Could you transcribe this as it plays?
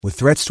With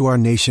threats to our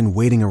nation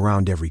waiting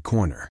around every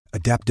corner,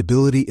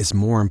 adaptability is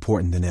more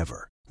important than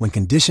ever. When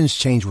conditions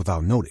change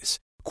without notice,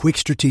 quick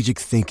strategic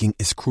thinking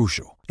is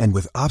crucial. And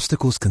with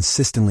obstacles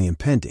consistently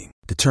impending,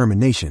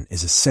 determination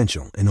is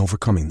essential in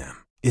overcoming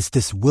them. It's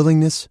this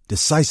willingness,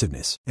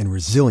 decisiveness, and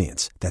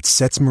resilience that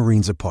sets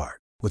Marines apart.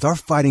 With our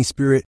fighting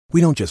spirit, we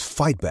don't just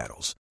fight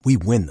battles, we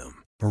win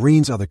them.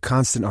 Marines are the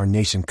constant our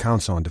nation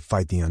counts on to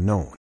fight the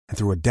unknown. And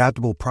through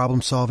adaptable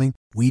problem solving,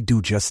 we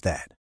do just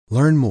that.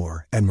 Learn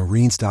more at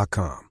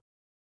marines.com.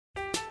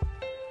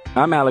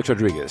 I'm Alex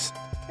Rodriguez.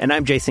 And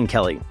I'm Jason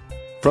Kelly.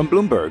 From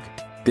Bloomberg,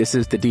 this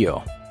is The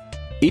Deal.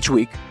 Each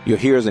week, you'll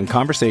hear us in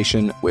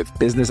conversation with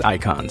business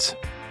icons.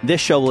 This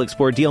show will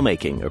explore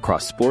deal-making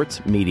across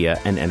sports, media,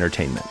 and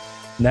entertainment.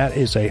 That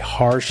is a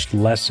harsh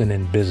lesson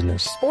in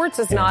business. Sports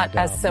is not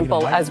as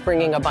simple as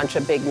bringing a bunch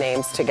of big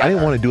names together. I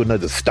didn't want to do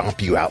another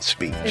stomp you out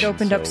speech. It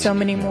opened up so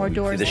many more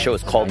doors. The show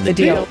is called The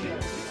Deal.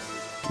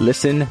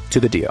 Listen to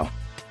The Deal.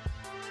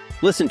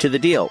 Listen to The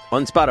Deal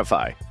on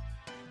Spotify.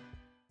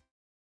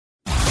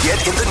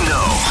 Get in the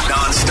know.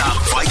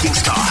 Non-stop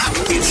Vikings talk.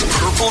 It's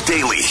Purple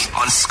Daily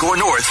on Score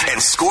North and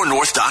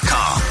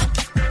ScoreNorth.com.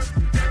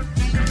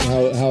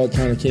 How it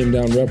kind of came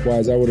down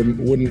rep-wise, I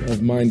wouldn't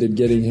have minded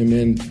getting him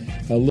in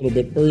a little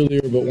bit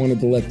earlier, but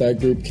wanted to let that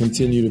group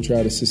continue to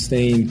try to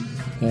sustain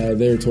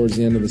there towards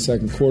the end of the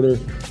second quarter.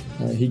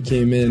 He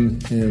came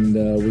in and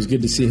was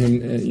good to see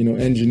him,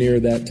 engineer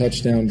that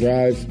touchdown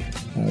drive,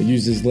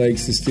 use his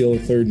legs to steal a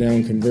third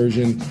down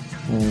conversion,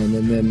 and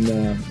then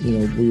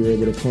we were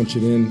able to punch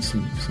it in.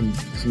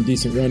 Some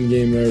decent run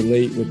game there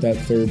late with that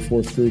third,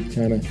 fourth group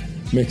kind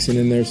of mixing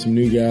in there, some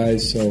new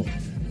guys. So,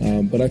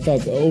 but I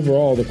thought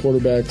overall the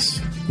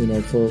quarterbacks,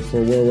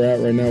 for where we're at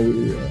right now,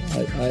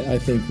 I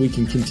think we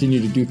can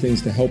continue to do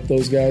things to help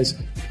those guys.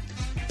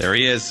 There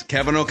he is,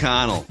 Kevin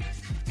O'Connell,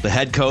 the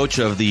head coach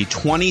of the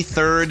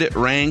 23rd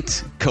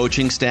ranked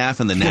coaching staff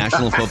in the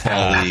National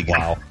Football League.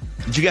 Wow.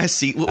 Did you guys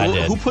see?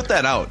 Who put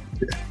that out?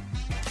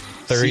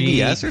 30,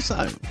 CBS or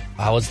something?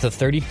 I was the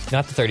 30,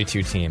 not the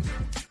 32 team.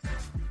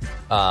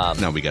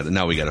 Now we got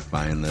to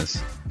find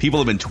this. People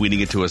have been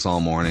tweeting it to us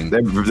all morning.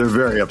 They're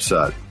very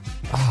upset.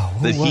 Oh,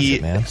 who was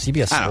it, man?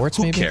 CBS Sports,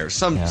 who maybe? Who cares?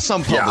 Some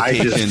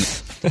publication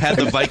had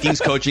the Vikings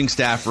coaching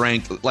staff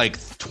ranked like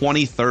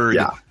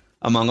 23rd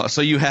among us.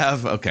 So you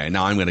have,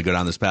 now I'm going to go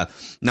down this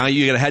path. Now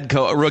you get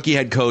a rookie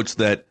head coach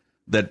that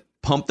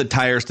pumped the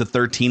tires to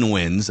 13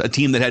 wins, a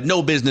team that had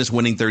no business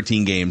winning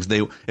 13 games.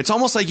 It's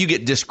almost like you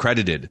get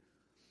discredited.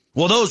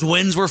 Well, those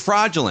wins were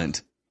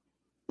fraudulent.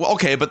 Well,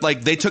 okay, but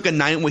like he took a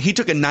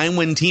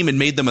 9-win team and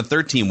made them a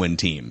 13-win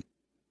team.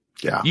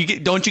 Yeah.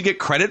 Don't you get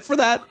credit for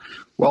that?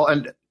 Well,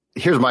 and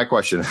here's my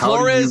question.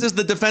 Flores is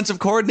the defensive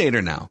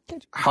coordinator now.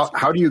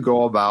 How do you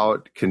go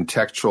about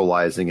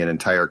contextualizing an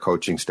entire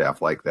coaching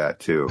staff like that,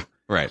 too?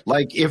 Right.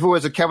 Like, if it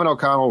was a Kevin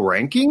O'Connell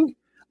ranking,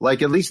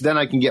 like, at least then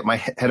I can get my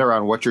head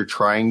around what you're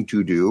trying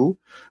to do.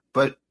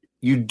 But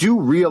you do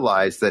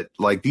realize that,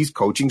 like, these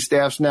coaching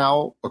staffs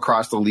now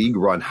across the league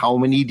run how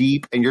many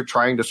deep, and you're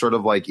trying to sort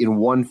of, like, in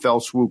one fell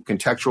swoop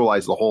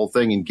contextualize the whole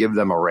thing and give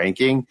them a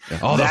ranking.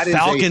 Oh, the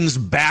Falcons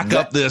back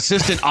up the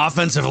assistant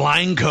offensive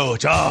line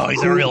coach. Oh,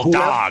 he's a real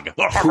dog.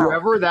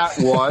 Whoever that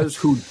was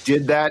who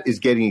did that is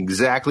getting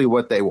exactly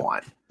what they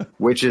want,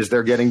 which is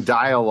they're getting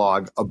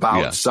dialogue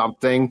about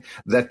something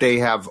that they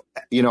have,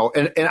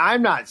 and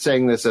I'm not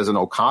saying this as an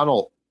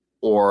O'Connell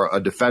or a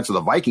defense of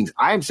the Vikings.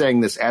 I'm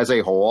saying this as a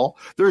whole.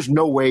 There's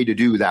no way to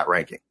do that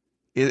ranking.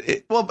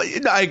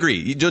 I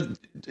agree.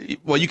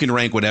 You can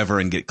rank whatever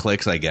and get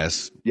clicks, I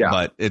guess. Yeah.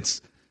 But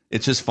it's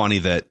just funny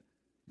that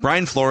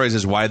Brian Flores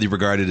is widely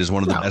regarded as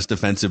one of the best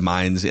defensive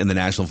minds in the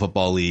National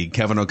Football League.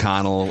 Kevin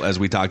O'Connell, as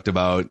we talked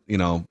about,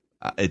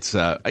 it's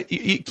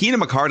Keenan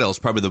McCardell is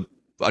probably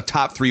a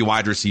top 3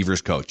 wide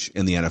receivers coach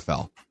in the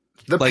NFL.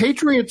 The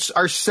Patriots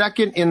are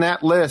second in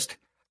that list.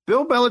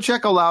 Bill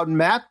Belichick allowed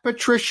Matt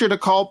Patricia to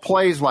call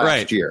plays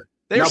last year.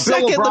 They're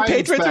second. The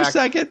Patriots are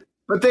second.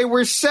 But they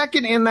were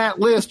second in that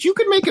list. You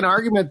could make an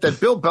argument that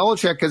Bill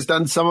Belichick has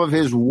done some of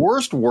his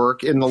worst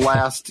work in the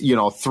last,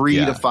 3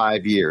 to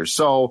 5 years.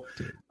 So,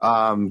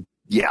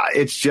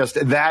 it's just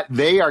that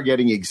they are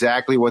getting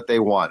exactly what they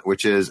want,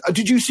 which is,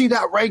 did you see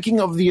that ranking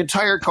of the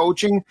entire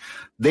coaching?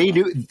 They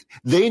knew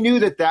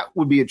that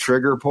would be a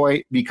trigger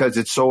point because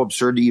it's so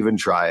absurd to even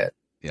try it.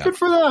 Yeah. Good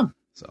for them.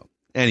 So,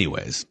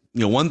 anyways.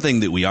 One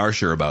thing that we are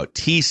sure about,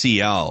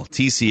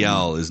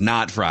 TCL is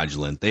not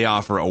fraudulent. They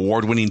offer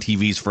award-winning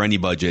TVs for any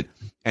budget,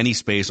 any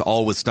space,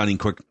 all with stunning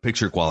quick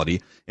picture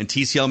quality. And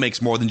TCL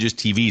makes more than just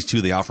TVs,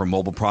 too. They offer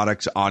mobile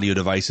products, audio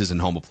devices,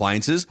 and home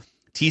appliances.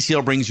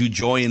 TCL brings you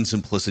joy and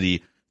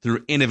simplicity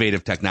through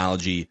innovative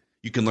technology.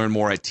 You can learn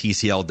more at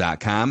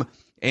TCL.com.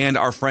 And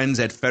our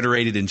friends at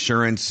Federated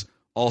Insurance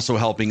also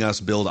helping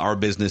us build our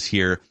business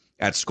here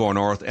at Score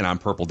North and on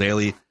Purple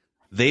Daily.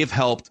 They've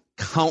helped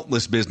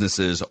countless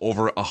businesses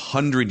over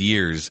 100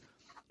 years,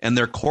 and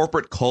their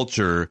corporate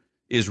culture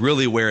is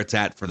really where it's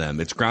at for them.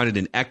 It's grounded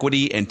in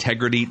equity,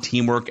 integrity,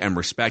 teamwork, and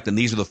respect, and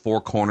these are the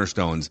 4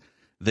 cornerstones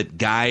that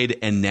guide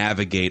and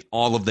navigate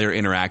all of their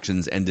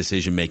interactions and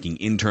decision-making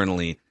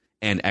internally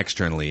and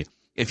externally.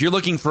 If you're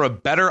looking for a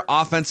better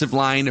offensive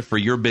line for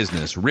your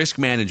business, risk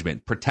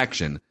management,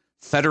 protection,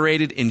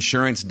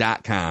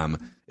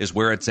 federatedinsurance.com is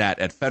where it's at.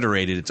 At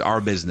Federated, it's our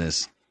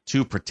business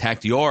to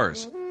protect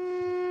yours.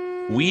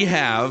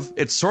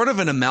 It's sort of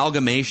an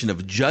amalgamation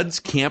of Judd's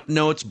camp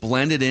notes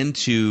blended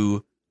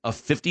into a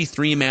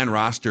 53-man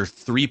roster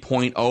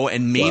 3.0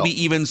 and maybe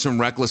even some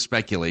reckless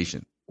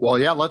speculation. Well,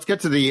 yeah, let's get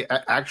to the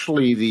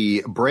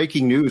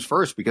breaking news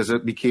first, because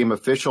it became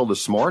official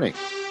this morning.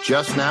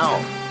 Just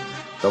now,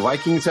 the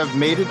Vikings have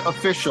made it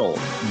official.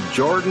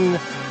 Jordan,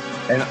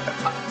 and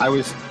I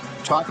was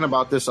talking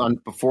about this on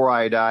Before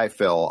I Die,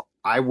 Phil.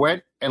 I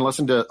went and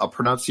listened to a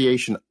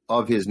pronunciation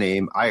of his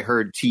name. I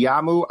heard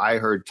Tiamu. I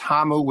heard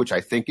Tamu, which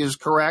I think is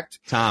correct.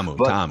 Tamu,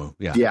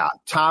 yeah. Yeah,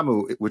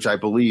 Tamu, which I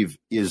believe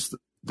is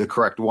the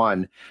correct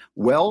one.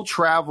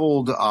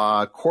 Well-traveled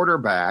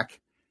quarterback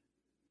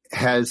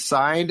has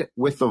signed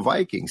with the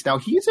Vikings. Now,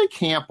 he's a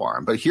camp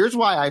arm, but here's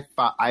why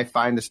I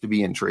find this to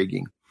be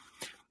intriguing.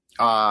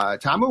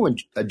 Tamu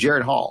and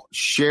Jared Hall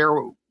share,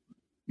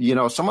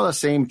 some of the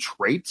same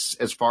traits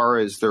as far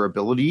as their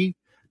ability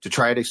to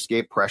try to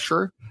escape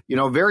pressure,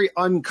 very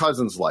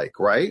un-Cousins-like,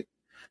 right?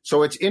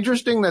 So it's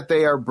interesting that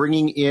they are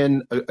bringing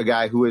in a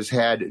guy who has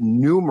had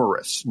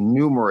numerous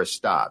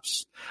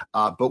stops,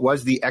 but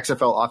was the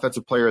XFL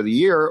Offensive Player of the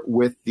Year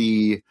with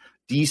the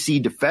DC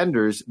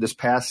Defenders this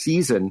past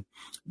season.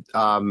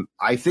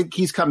 I think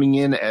he's coming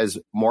in as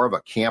more of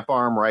a camp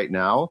arm right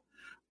now.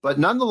 But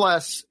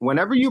nonetheless,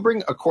 whenever you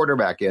bring a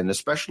quarterback in,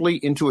 especially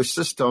into a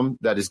system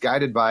that is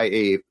guided by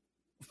a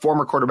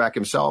former quarterback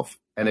himself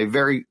and a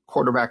very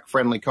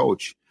quarterback-friendly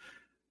coach,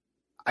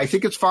 I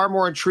think it's far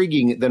more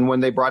intriguing than when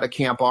they brought a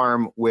camp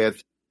arm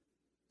with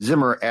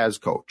Zimmer as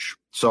coach.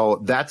 So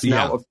that's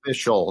now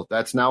official.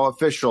 That's now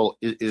official,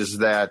 is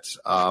that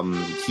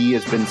he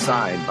has been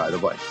signed by the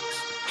Vikings.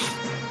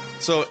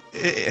 So,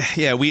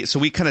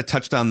 we kind of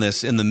touched on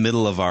this in the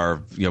middle of our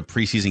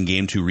preseason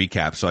game 2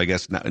 recap. So I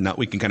guess now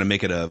we can kind of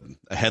make it a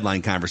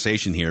headline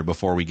conversation here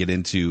before we get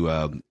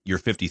into your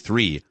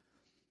 53.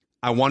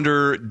 I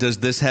wonder, does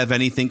this have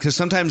anything? Because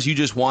sometimes you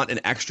just want an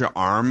extra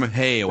arm.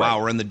 Hey, wow,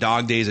 we're in the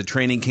dog days of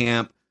training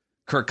camp.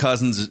 Kirk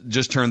Cousins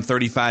just turned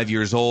 35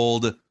 years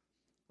old.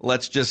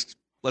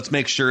 Let's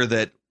make sure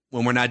that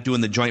when we're not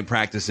doing the joint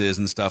practices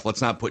and stuff,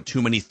 let's not put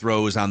too many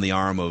throws on the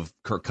arm of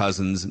Kirk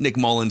Cousins. Nick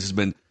Mullins has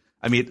been,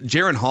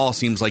 Jaron Hall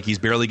seems like he's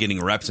barely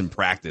getting reps in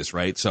practice,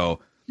 right?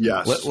 So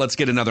yes, let's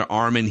get another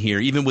arm in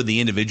here. Even with the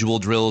individual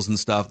drills and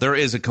stuff, there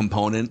is a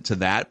component to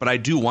that. But I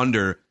do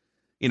wonder,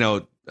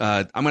 I'm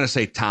going to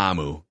say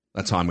Tamu.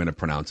 That's how I'm going to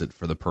pronounce it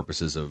for the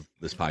purposes of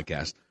this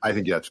podcast. I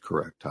think that's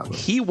correct, Tamu.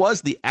 He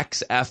was the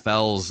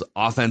XFL's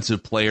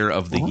Offensive Player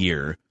of the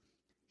Year.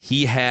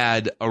 He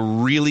had a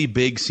really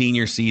big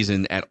senior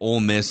season at Ole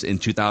Miss in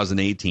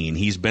 2018.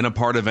 He's been a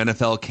part of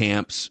NFL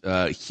camps.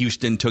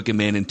 Houston took him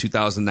in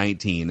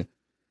 2019.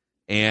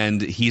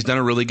 And he's done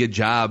a really good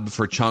job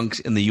for chunks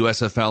in the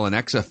USFL and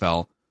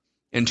XFL.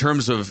 In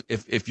terms of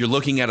if you're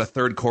looking at a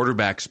third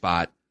quarterback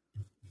spot,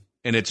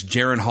 and it's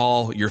Jaron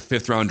Hall, your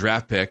 5th-round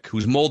draft pick,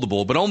 who's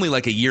moldable, but only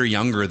like a year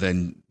younger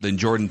than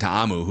Jordan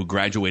Ta'amu, who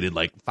graduated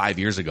like 5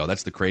 years ago.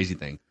 That's the crazy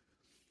thing.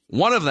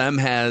 One of them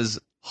has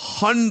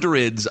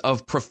hundreds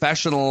of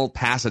professional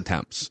pass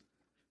attempts.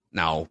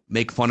 Now,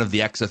 make fun of the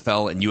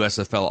XFL and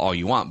USFL all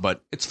you want,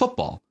 but it's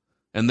football.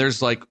 And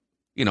there's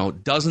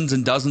dozens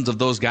and dozens of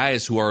those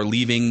guys who are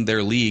leaving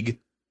their league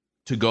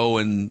to go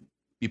and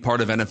be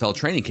part of NFL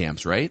training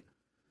camps, right?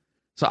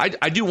 So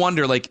I do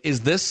wonder,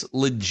 is this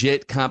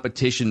legit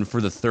competition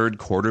for the third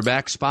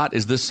quarterback spot?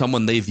 Is this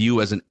someone they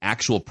view as an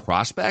actual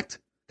prospect?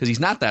 Because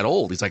he's not that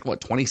old. He's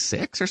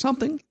 26 or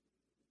something?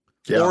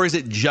 Yeah. Or is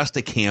it just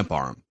a camp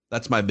arm?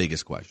 That's my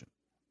biggest question.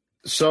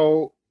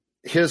 So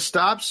his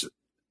stops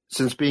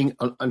since being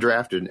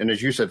undrafted, and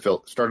as you said,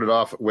 Phil, started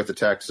off with the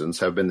Texans,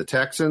 have been the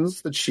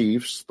Texans, the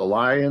Chiefs, the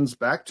Lions,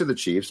 back to the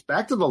Chiefs,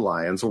 back to the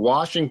Lions,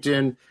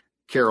 Washington,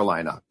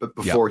 Carolina. But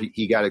before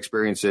he got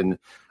experience in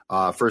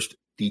first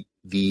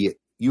the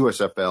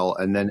USFL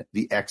and then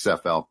the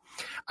XFL.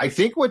 I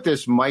think what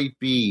this might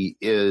be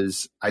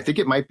is,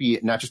 it might be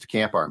not just a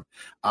camp arm,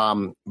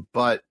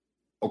 but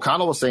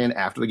O'Connell was saying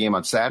after the game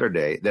on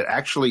Saturday that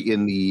actually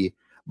in the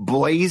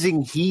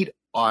blazing heat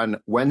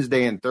on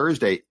Wednesday and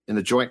Thursday in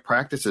the joint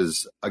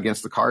practices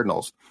against the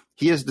Cardinals,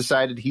 he has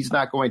decided he's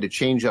not going to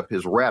change up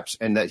his reps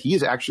and that he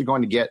is actually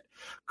going to get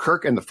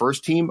Kirk and the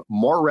first team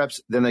more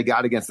reps than they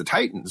got against the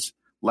Titans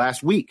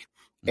last week.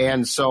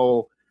 And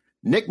so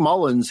Nick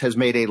Mullins has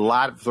made a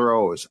lot of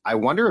throws. I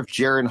wonder if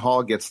Jaron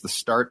Hall gets the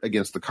start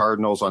against the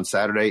Cardinals on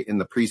Saturday in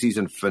the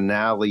preseason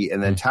finale,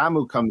 and then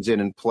Tamu comes in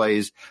and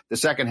plays the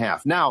second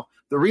half. Now,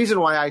 the reason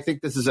why I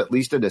think this is at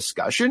least a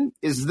discussion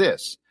is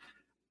this.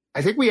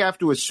 I think we have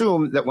to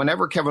assume that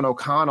whenever Kevin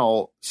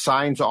O'Connell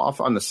signs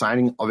off on the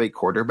signing of a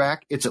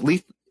quarterback, it's at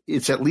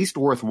least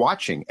worth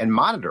watching and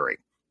monitoring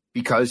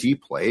because he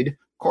played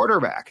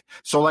quarterback.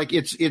 So I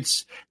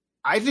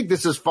think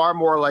this is far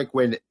more like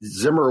when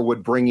Zimmer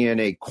would bring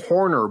in a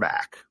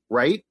cornerback,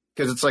 right?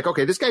 Because it's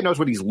okay, this guy knows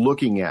what he's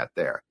looking at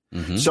there.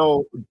 Mm-hmm.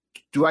 So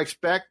do I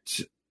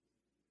expect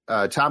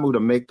Ta'amu to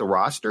make the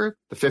roster,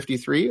 the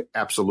 53?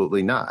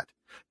 Absolutely not.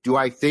 Do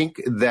I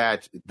think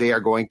that they are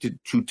going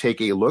to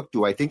take a look?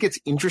 Do I think it's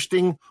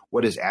interesting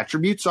what his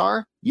attributes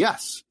are?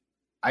 Yes,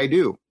 I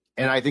do.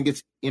 And I think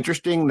it's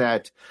interesting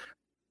that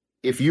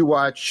if you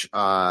watch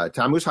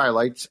Ta'amu's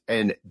highlights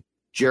and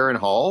Jaren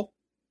Hall,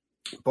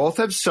 both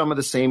have some of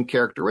the same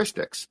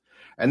characteristics.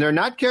 And they're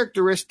not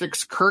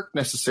characteristics Kirk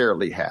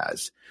necessarily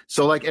has.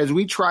 So, like, as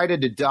we try to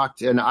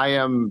deduct, and I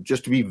am,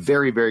 just to be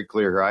very, very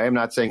clear here, I am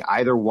not saying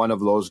either one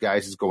of those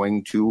guys is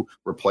going to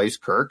replace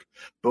Kirk.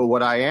 But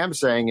what I am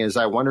saying is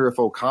I wonder if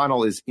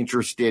O'Connell is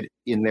interested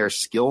in their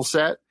skill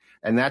set.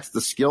 And that's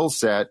the skill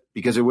set,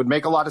 because it would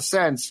make a lot of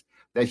sense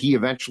that he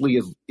eventually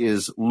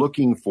is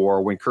looking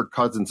for when Kirk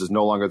Cousins is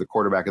no longer the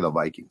quarterback of the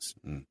Vikings.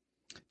 Do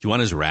you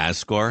want his RAS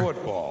score?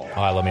 Football.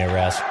 Oh, I love me a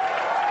RAS.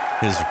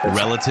 His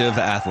relative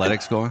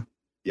athletic score?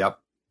 Yep.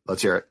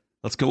 Let's hear it.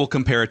 Let's go. We'll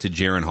compare it to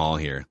Jaren Hall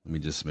here. Let me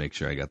just make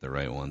sure I got the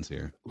right ones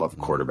here. Love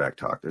quarterback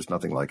talk. There's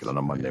nothing like it on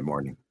a Monday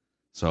morning.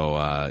 So,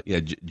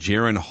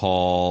 Jaren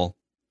Hall.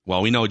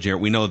 Well, we know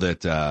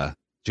that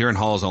Jaren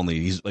Hall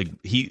is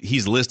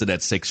he's listed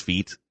at 6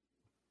 feet.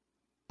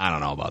 I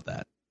don't know about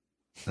that.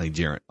 I think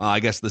Jaren. I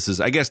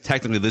guess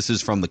technically this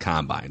is from the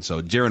combine.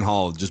 So Jaren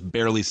Hall just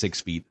barely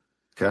 6 feet.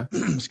 Okay.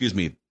 Excuse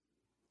me.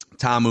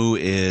 Ta'amu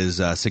is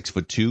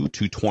 6'2",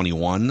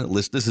 221.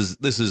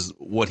 This is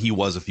what he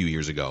was a few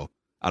years ago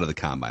out of the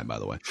combine, by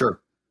the way. Sure.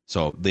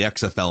 So the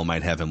XFL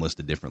might have him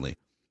listed differently.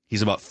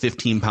 He's about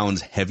 15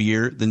 pounds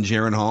heavier than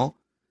Jaren Hall.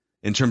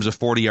 In terms of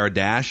 40-yard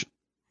dash,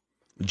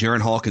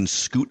 Jaren Hall can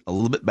scoot a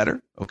little bit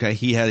better. Okay,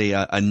 he had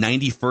a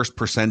 91st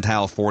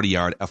percentile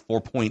 40-yard, a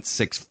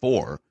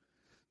 4.64.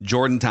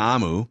 Jordan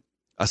Ta'amu,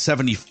 a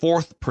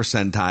 74th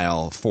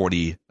percentile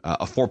 40,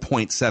 a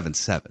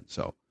 4.77.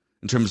 So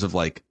in terms of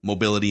like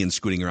mobility and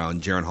scooting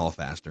around, Jaren Hall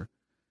faster.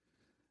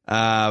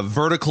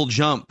 Vertical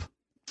jump,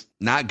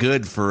 not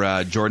good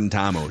for Jordan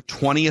Ta'amu.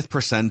 20th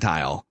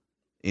percentile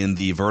in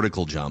the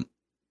vertical jump.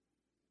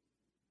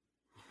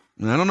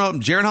 I don't know.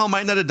 Jaren Hall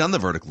might not have done the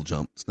vertical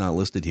jump. It's not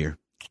listed here.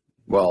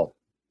 Well,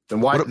 then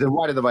why did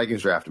the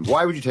Vikings draft him?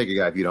 Why would you take a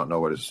guy if you don't know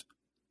what his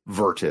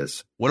vert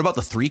is? What about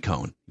the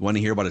 3-cone? You want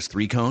to hear about his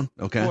 3-cone?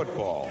 Okay.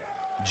 Football.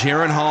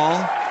 Jaren Hall,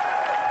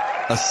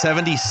 a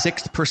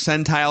 76th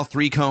percentile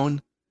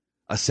 3-cone,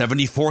 a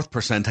 74th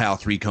percentile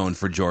 3-cone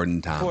for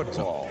Jordan Ta'amu.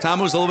 So,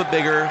 Ta'amu's a little bit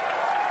bigger.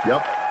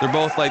 Yep. They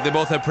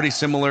both have pretty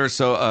similar.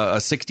 So a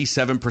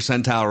 67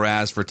 percentile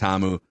RAS for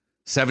Ta'amu,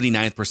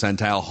 79th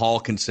percentile. Hall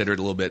considered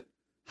a little bit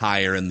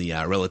higher in the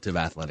relative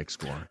athletic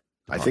score.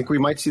 I think we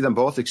might see them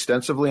both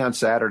extensively on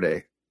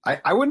Saturday.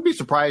 I wouldn't be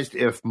surprised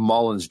if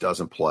Mullins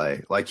doesn't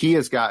play. Like, he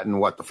has gotten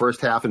the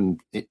first half in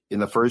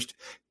the first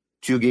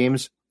 2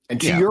 games. And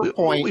to your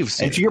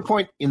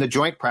point, in the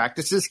joint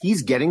practices,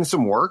 he's getting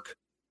some work.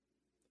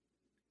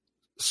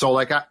 So,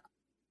 like,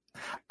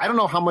 I don't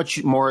know how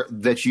much more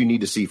that you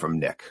need to see from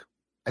Nick.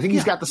 I think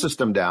he's got the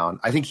system down.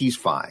 I think he's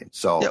fine.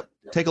 So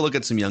take a look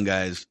at some young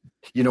guys.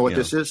 You know what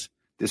this is?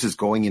 This is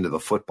going into the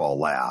football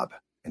lab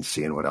and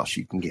seeing what else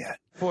you can get.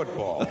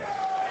 Football.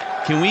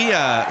 Can we,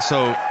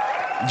 so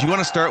do you want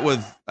to start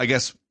with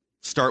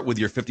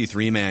your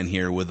 53-man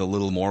here with a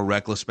little more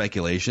reckless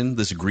speculation,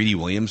 this Greedy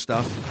Williams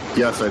stuff?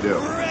 Yes, I do.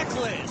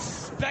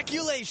 Reckless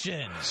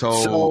speculation.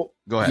 So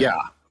go ahead.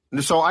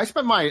 Yeah. So I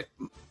spent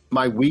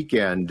my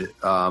weekend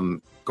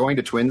going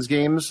to Twins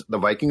games, the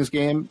Vikings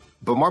game,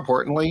 but more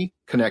importantly,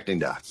 connecting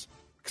dots,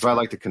 because I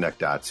like to connect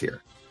dots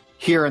here.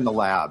 Here in the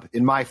lab,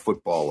 in my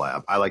football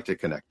lab, I like to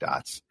connect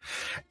dots.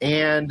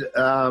 And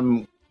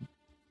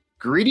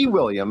Greedy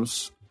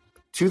Williams,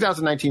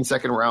 2019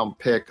 second-round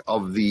pick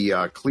of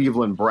the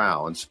Cleveland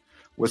Browns,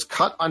 was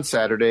cut on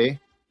Saturday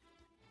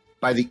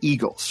by the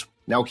Eagles.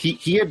 Now,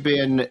 he had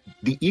been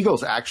 – the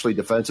Eagles' actually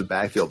defensive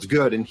backfield's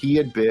good, and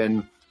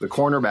the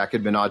cornerback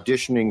had been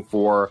auditioning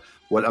for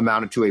what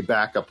amounted to a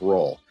backup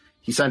role.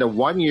 He signed a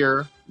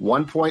 1-year,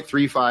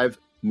 $1.35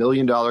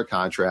 million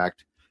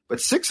contract, but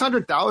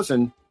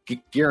 $600,000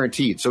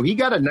 guaranteed. So he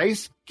got a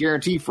nice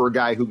guarantee for a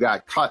guy who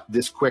got cut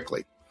this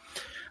quickly.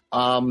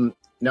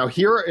 Now,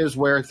 here is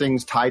where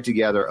things tie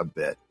together a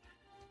bit.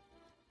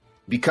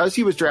 Because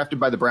he was drafted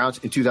by the Browns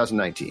in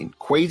 2019,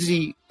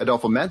 Kwesi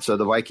Adolfo-Mensah,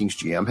 the Vikings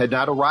GM, had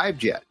not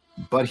arrived yet,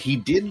 but he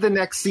did the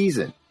next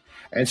season.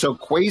 And so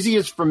Kwesi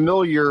is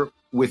familiar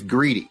with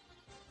Greedy.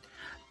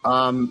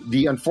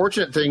 The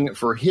unfortunate thing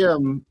for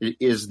him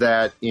is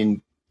that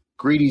in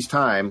Greedy's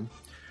time,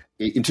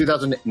 in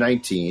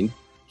 2019,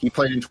 he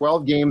played in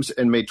 12 games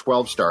and made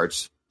 12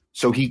 starts.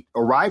 So he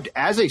arrived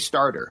as a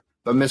starter,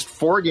 but missed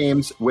 4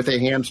 games with a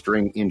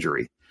hamstring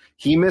injury.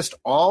 He missed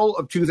all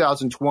of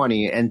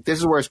 2020, and this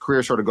is where his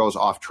career sort of goes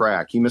off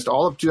track. He missed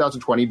all of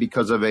 2020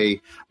 because of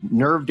a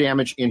nerve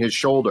damage in his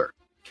shoulder.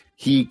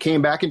 He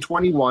came back in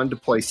 21 to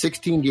play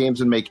 16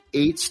 games and make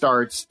 8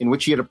 starts, in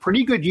which he had a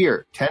pretty good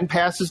year, 10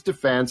 passes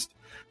defensed,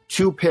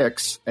 2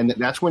 picks, and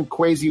that's when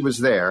Kwesi was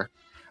there.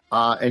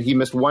 And he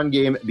missed 1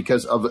 game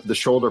because of the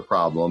shoulder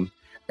problem.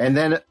 And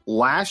then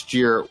last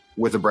year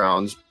with the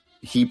Browns,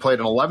 he played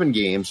in 11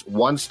 games,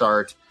 1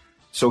 start,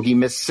 so he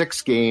missed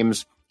 6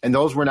 games. And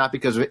those were not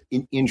because of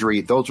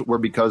injury. Those were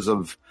because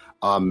of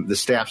the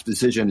staff's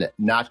decision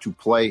not to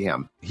play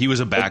him. He was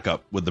a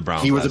backup with the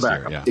Browns. He was a last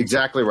backup. year, yeah.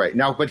 Exactly right.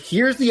 Now, but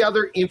here's the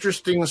other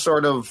interesting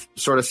sort of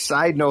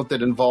side note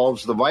that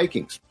involves the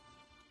Vikings.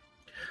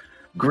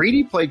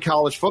 Greedy played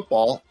college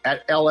football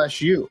at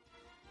LSU.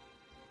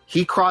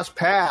 He crossed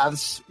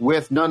paths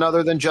with none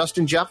other than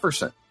Justin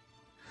Jefferson.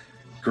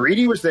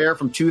 Greedy was there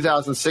from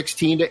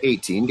 2016 to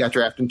 18, got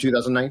drafted in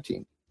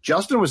 2019.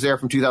 Justin was there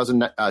from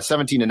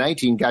 2017 to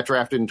 19, got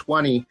drafted in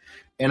 20.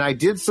 And I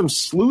did some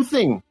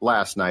sleuthing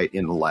last night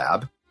in the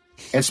lab,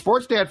 and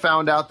Sports Dad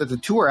found out that the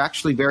two are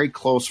actually very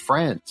close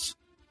friends.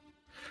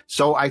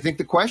 So I think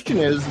the question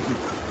is,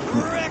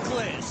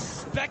 Reckless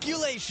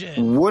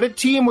speculation. would a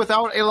team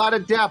without a lot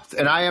of depth,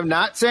 and I am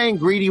not saying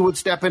Greedy would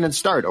step in and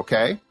start,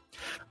 okay?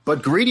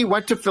 But Greedy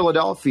went to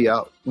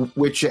Philadelphia,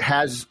 which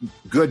has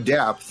good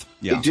depth.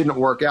 Yeah. It didn't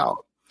work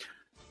out.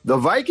 The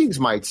Vikings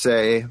might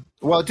say,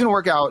 well, it didn't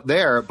work out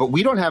there, but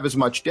we don't have as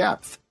much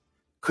depth.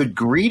 Could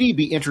Greedy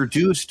be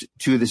introduced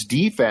to this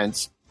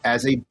defense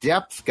as a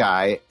depth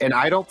guy? And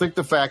I don't think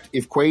the fact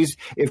if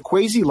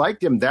Kwesi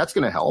liked him, that's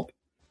going to help.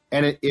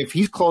 And if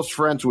he's close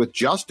friends with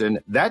Justin,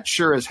 that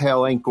sure as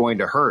hell ain't going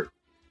to hurt.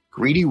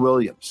 Greedy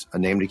Williams, a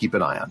name to keep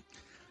an eye on.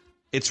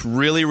 It's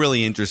really,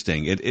 really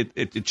interesting.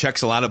 It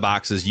checks a lot of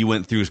boxes. You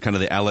went through kind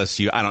of the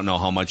LSU. I don't know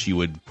how much you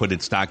would put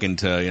it stock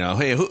into,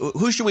 hey,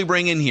 who should we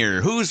bring in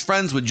here? Who's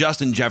friends with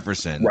Justin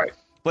Jefferson? Right.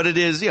 But it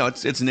is,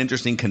 it's an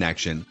interesting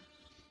connection.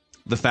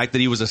 The fact that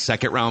he was a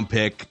second-round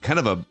pick, kind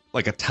of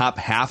like a top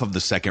half of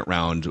the second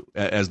round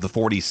as the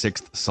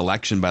 46th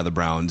selection by the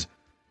Browns.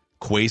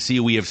 Kwesi,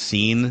 we have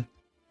seen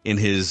in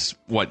his,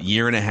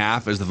 year and a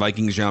half as the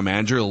Vikings general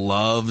manager,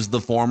 loves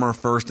the former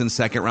first and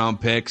second-round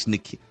picks.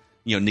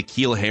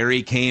 N'Keal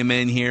Harry came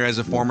in here as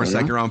a former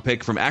second-round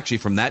pick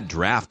from that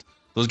draft.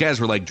 Those guys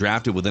were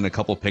drafted within a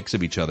couple picks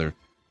of each other.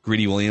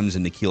 Greedy Williams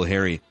and N'Keal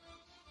Harry.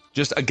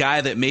 Just a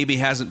guy that maybe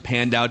hasn't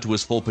panned out to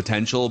his full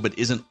potential, but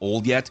isn't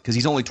old yet because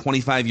he's only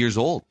 25 years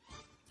old.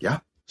 Yeah.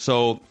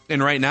 So,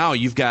 and right now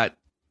you've got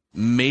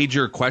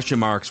major question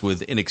marks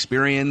with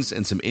inexperience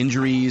and some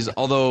injuries,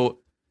 although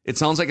it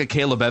sounds like a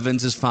Caleb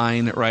Evans is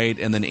fine, right?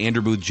 And then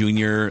Andrew Booth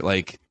Jr.,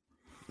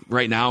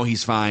 right now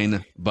he's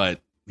fine,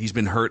 but he's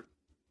been hurt.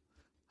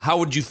 How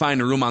would you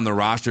find a room on the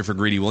roster for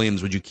Greedy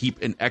Williams? Would you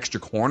keep an extra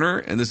corner?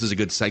 And this is a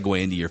good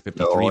segue into your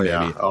 53, maybe.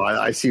 Yeah. Oh,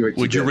 I see what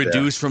you Would you did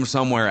reduce from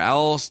somewhere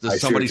else?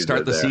 Does somebody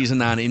start the there.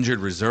 season on injured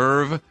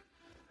reserve?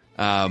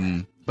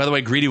 By the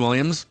way, Greedy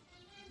Williams,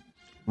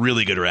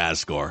 really good RAS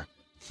score.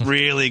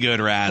 Really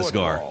good RAS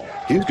score.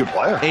 He's a good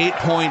player.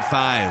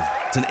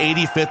 8.5. It's an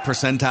 85th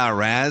percentile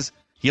RAS.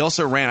 He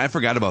also ran, I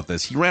forgot about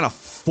this, he ran a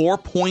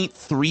 4.37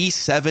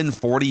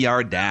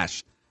 40-yard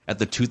dash at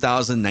the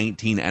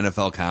 2019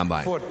 NFL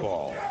Combine.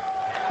 Football.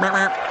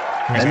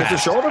 And it's a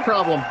shoulder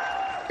problem.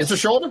 It's a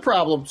shoulder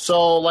problem.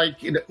 So,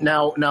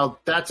 now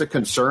that's a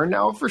concern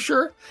now for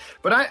sure.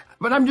 But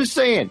I'm just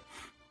saying,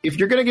 if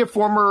you're going to give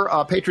former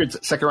Patriots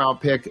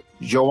second-round pick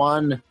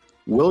Joanne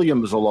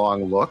Williams a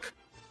long look,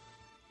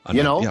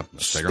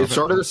 it's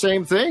sort of the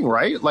same thing,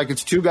 right?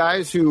 It's two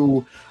guys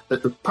who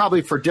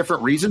probably for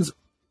different reasons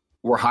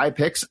were high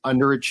picks,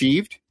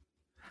 underachieved.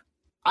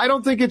 I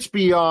don't think it's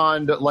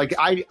beyond,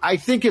 I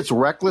think it's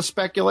reckless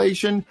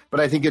speculation,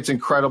 but I think it's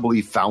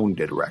incredibly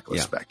founded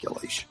reckless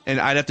speculation. And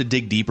I'd have to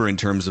dig deeper in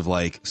terms of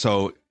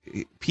so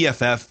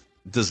PFF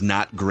does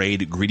not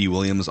grade Greedy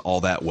Williams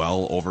all that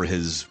well over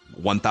his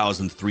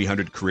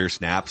 1,300 career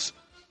snaps.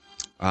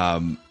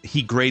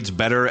 He grades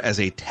better as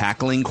a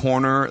tackling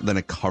corner than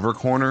a cover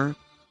corner.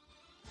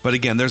 But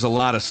again, there's a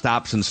lot of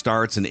stops and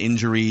starts and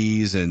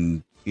injuries,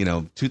 and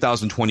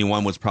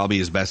 2021 was probably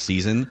his best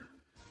season.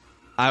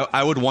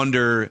 I would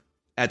wonder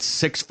at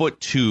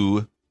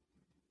 6'2"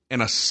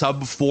 and a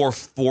sub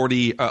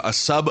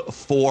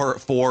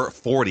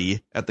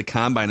 440 at the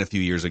combine a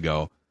few years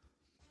ago.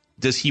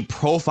 Does he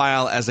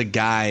profile as a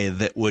guy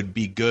that would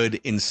be good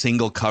in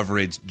single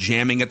coverage,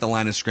 jamming at the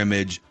line of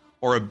scrimmage,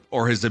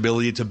 or his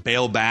ability to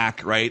bail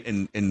back, right,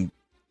 and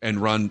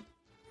run,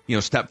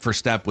 step for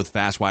step with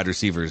fast wide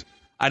receivers?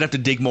 I'd have to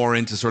dig more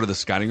into sort of the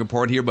scouting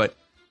report here, but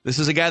this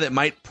is a guy that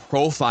might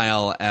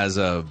profile as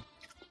a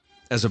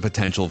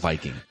potential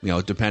Viking,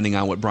 depending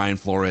on what Brian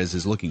Flores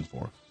is looking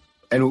for.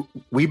 And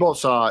we both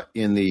saw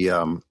in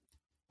the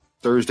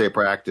Thursday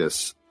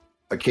practice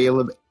a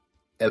Caleb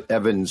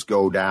Evans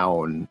go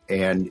down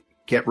and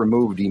get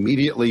removed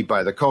immediately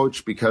by the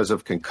coach because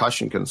of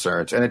concussion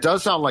concerns. And it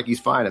does sound like he's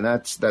fine, and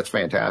that's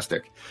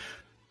fantastic.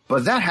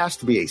 But that has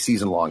to be a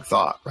season-long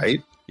thought,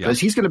 right? Because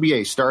he's going to be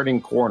a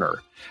starting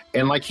corner.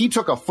 And he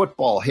took a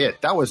football hit.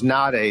 That was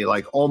not a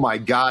oh my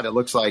God, it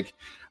looks like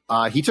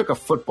he took a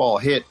football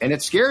hit, and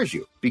it scares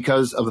you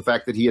because of the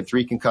fact that he had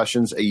 3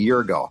 concussions a year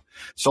ago.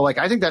 So,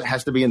 I think that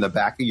has to be in the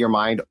back of your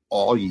mind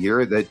all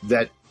year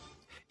that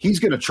he's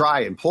going to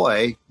try and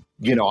play.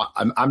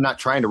 I'm not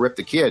trying to rip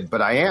the kid,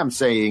 but I am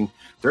saying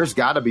there's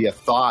got to be a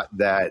thought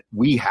that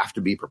we have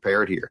to be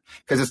prepared here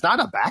because it's not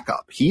a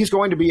backup. He's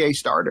going to be a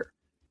starter.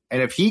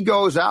 And if he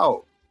goes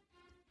out,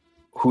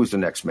 who's the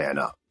next man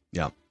up?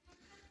 Yeah.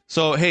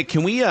 So, hey,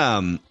 can we,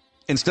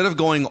 instead of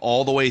going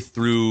all the way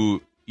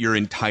through your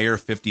entire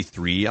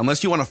 53,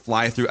 unless you want to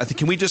fly through, I think,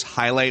 can we just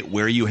highlight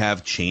where you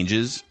have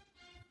changes?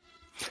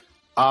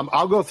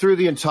 I'll go through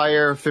the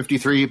entire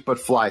 53, but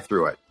fly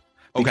through it.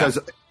 Because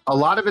a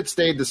lot of it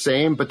stayed the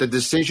same, but the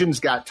decisions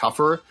got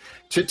tougher.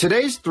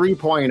 Today's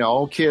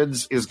 3.0,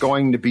 kids, is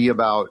going to be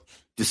about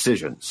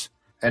decisions.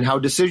 And how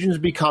decisions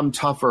become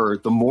tougher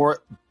the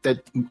more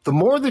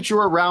that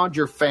you're around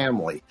your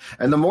family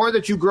and the more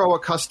that you grow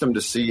accustomed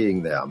to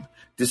seeing them.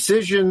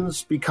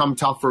 Decisions become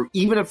tougher,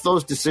 even if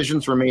those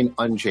decisions remain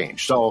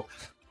unchanged. So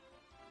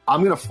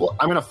I'm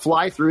gonna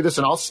fly through this,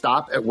 and I'll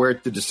stop at where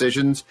the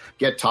decisions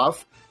get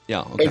tough.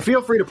 Yeah, okay. And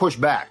feel free to push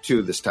back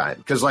too this time,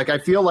 because I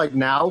feel like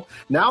now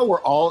we're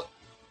all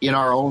in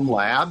our own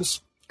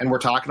labs and we're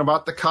talking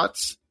about the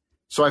cuts.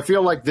 So I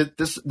feel like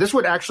this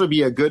would actually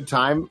be a good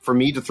time for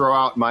me to throw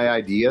out my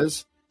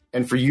ideas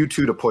and for you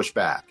two to push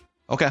back.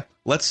 Okay,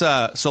 let's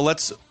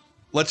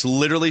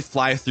literally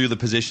fly through the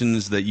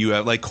positions that you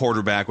have, like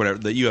quarterback, whatever,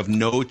 that you have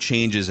no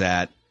changes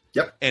at.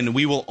 Yep. And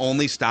we will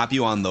only stop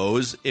you on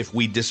those if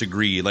we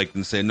disagree, like,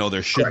 and say no,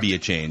 there should be a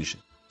change,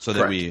 so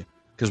that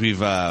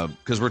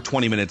because we're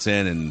 20 minutes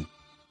in and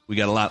we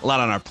got a lot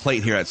on our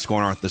plate here at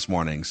Score North this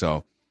morning.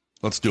 So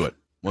let's do it.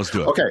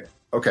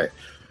 Okay.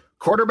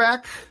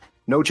 Quarterback.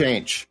 No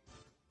change.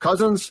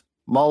 Cousins,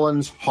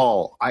 Mullins,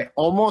 Hall. I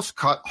almost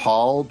cut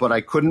Hall, but I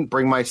couldn't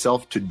bring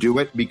myself to do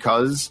it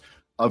because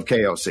of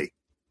KOC.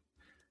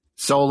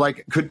 So,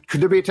 could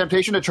there be a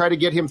temptation to try to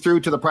get him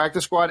through to the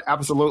practice squad?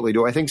 Absolutely.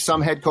 Do I think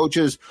some head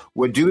coaches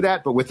would do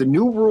that? But with the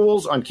new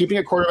rules on keeping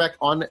a quarterback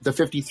on the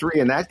 53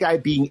 and that guy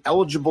being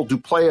eligible to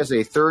play as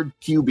a third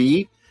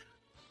QB,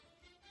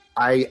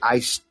 I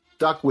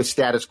stuck with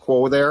status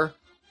quo there,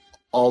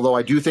 although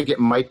I do think it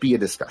might be a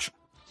discussion.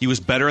 He was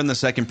better in the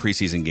second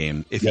preseason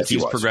game. If he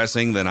keeps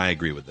progressing, then I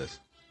agree with this.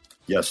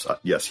 Yes,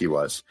 he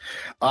was.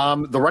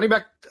 The running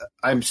back,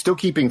 I'm still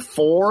keeping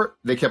 4.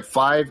 They kept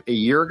 5 a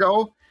year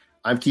ago.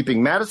 I'm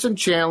keeping Madison,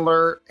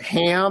 Chandler,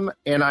 Ham,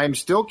 and I'm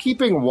still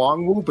keeping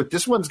Wongwu, but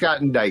this one's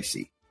gotten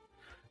dicey.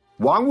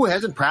 Wongwu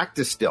hasn't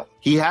practiced still.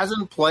 He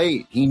hasn't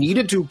played. He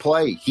needed to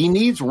play. He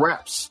needs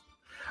reps.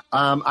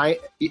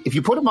 If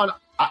you put him on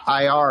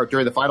IR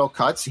during the final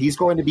cuts, he's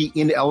going to be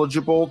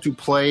ineligible to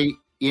play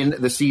in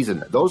the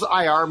season. Those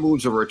IR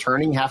moves of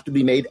returning have to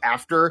be made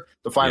after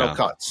the final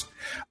cuts.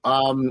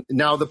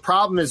 Now, the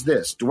problem is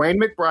this. Dwayne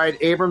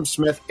McBride, Abram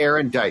Smith,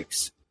 Aaron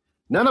Dykes.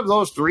 None of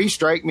those 3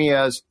 strike me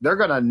as they're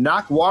going to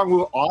knock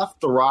Wongwu off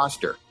the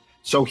roster.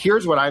 So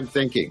here's what I'm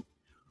thinking.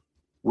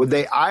 Would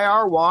they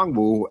IR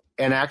Wongwu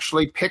and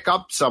actually pick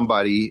up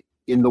somebody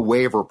in the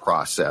waiver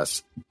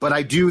process? But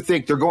I do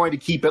think they're going to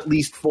keep at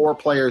least 4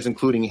 players,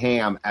 including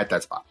Ham, at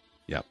that spot.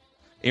 Yep.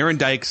 Aaron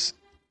Dykes,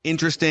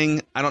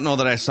 interesting. I don't know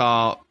that I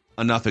saw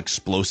enough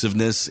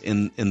explosiveness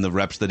in the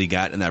reps that he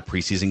got in that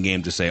preseason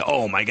game to say,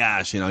 oh my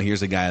gosh,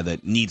 here's a guy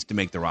that needs to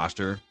make the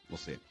roster. We'll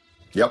see.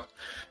 Yep.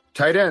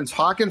 Tight ends,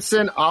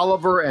 Hawkinson,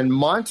 Oliver, and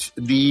Munt.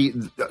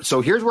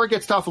 So here's where it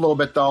gets tough a little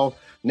bit, though.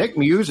 Nick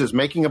Muse is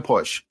making a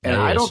push, and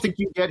I don't think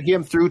you get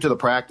him through to the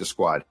practice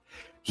squad.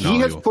 He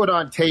has put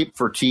on tape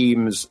for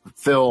teams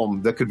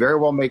film that could very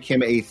well make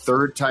him a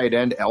third tight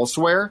end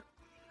elsewhere.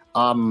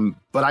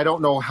 But I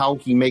don't know how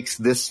he makes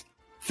this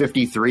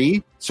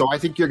 53. So I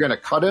think you're going to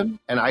cut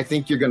him, and I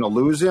think you're going to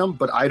lose him,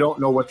 but I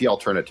don't know what the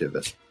alternative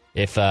is.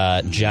 If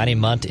Johnny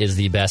Munt is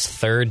the best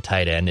third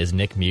tight end, is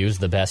Nick Muse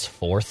the best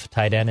fourth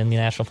tight end in the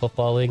National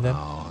Football League then?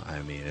 Oh, I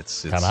mean,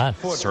 it's come on.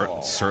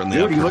 Certainly.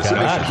 Dude, he's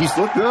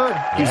looked good.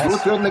 He's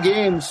looked good in the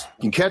games.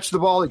 He can catch the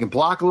ball. He can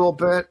block a little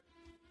bit.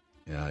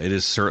 Yeah, it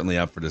is certainly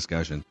up for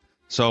discussion.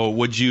 So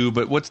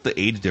but what's the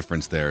age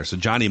difference there? So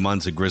Johnny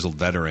Munt's a grizzled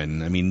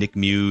veteran. I mean, Nick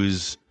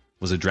Muse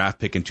was a draft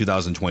pick in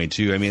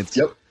 2022. I mean,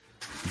 do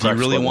you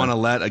really want to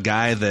let a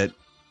guy that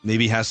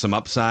maybe has some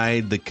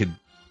upside that could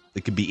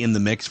be in the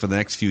mix for the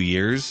next few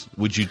years?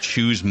 Would you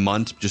choose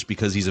Munt just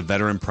because he's a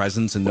veteran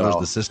presence and knows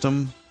the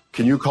system?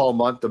 Can you call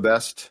Munt the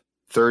best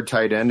third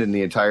tight end in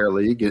the entire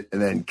league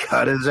and then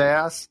cut his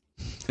ass?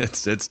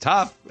 It's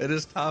tough. It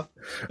is tough.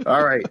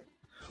 All right.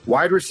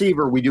 Wide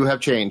receiver, we do have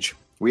change.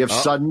 We have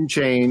sudden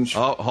change.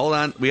 Oh, hold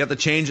on. We have the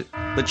change.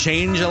 The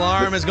change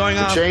alarm is going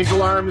off. The change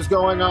alarm is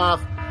going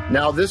off.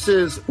 Now, this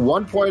is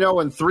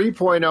 1.0 and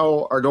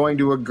 3.0 are going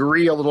to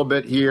agree a little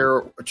bit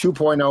here.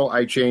 2.0,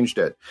 I changed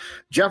it.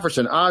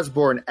 Jefferson,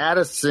 Osborne,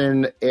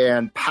 Addison,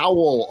 and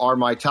Powell are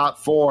my top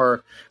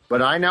 4.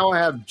 But I now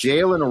have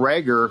Jalen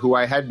Reagor, who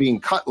I had being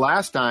cut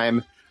last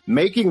time,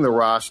 making the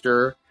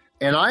roster.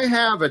 And I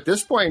have, at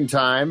this point in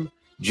time,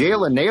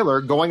 Jalen Naylor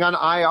going on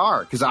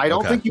IR because I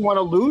don't think you want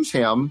to lose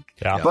him.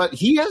 Yeah. But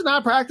he has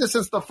not practiced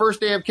since the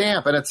first day of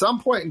camp. And at some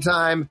point in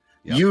time,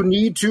 you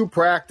need to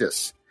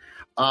practice.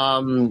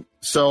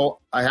 So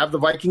I have the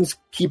Vikings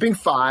keeping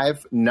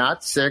 5,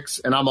 not 6.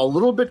 And I'm a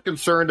little bit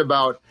concerned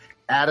about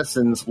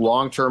Addison's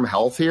long-term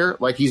health here.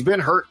 Like, he's been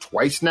hurt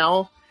twice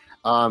now.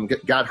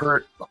 Got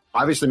hurt,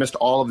 obviously missed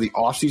all of the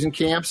offseason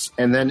camps,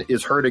 and then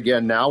is hurt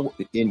again now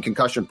in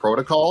concussion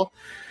protocol.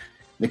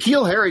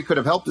 N'Keal Harry could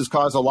have helped his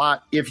cause a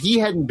lot if he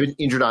hadn't been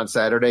injured on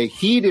Saturday.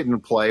 He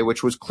didn't play,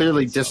 which was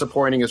clearly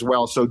disappointing as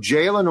well. So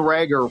Jalen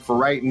Reagor, for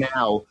right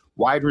now,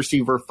 wide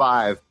receiver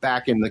 5,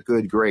 back in the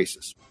good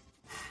graces.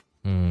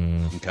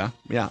 Okay.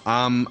 Yeah.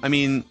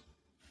 I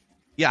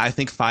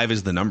think 5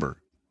 is the number.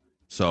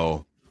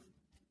 So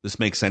this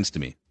makes sense to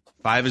me.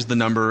 5 is the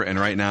number, and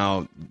right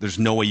now there's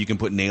no way you can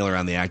put Naylor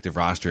on the active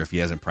roster if he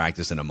hasn't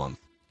practiced in a month.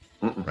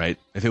 Right?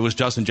 If it was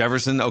Justin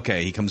Jefferson,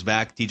 okay, he comes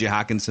back, TJ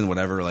Hawkinson,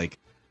 whatever, like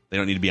they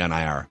don't need to be on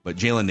IR. But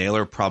Jalen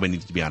Naylor probably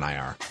needs to be on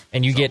IR.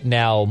 And you get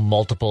now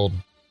multiple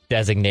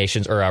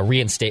designations or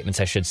reinstatements,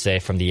 I should say,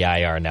 from the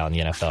IR now in the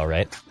NFL,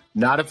 right?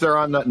 Not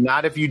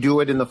if you do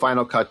it in the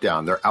final cut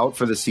down. They're out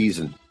for the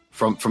season.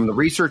 From the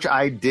research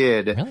I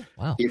did, really?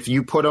 Wow. If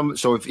you put him,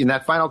 so if in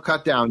that final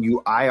cut down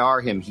you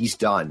IR him, he's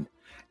done.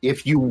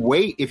 If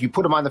you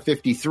put him on the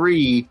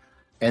 53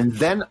 and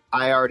then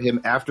IR'd him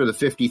after the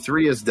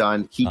 53 is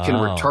done, he can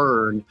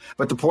return.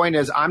 But the point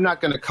is, I'm not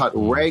going to cut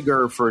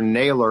Reagor for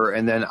Naylor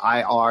and then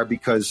IR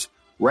because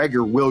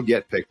Reagor will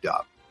get picked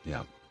up.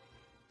 Yeah.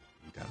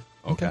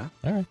 Okay.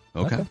 All right.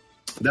 Okay.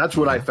 That's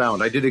what I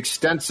found. I did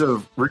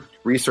extensive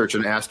research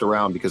and asked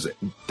around because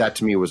that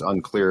to me was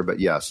unclear. But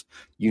yes,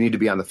 you need to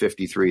be on the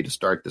 53 to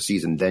start the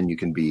season. Then you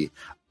can be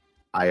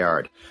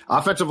IR'd.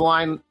 Offensive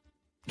line,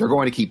 they're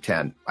going to keep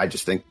 10. I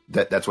just think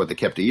that's what they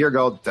kept a year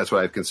ago. That's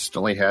what I've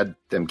consistently had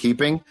them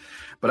keeping.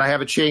 But I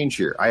have a change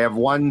here. I have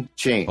one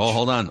change. Oh,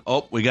 hold on.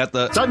 Oh, we got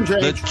the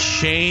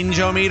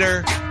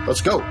change-o-meter. Let's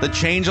go. The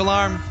change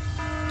alarm.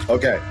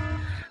 Okay.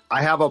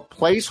 I have a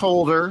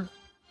placeholder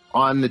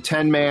on the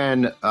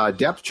 10-man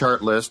depth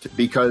chart list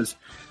because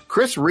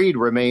Chris Reed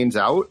remains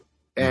out,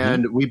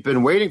 and we've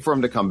been waiting for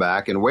him to come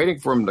back,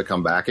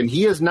 and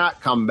he has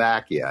not come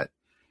back yet.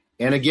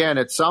 And again,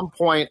 at some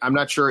point, I'm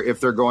not sure if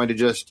they're going to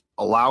just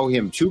allow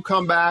him to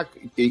come back.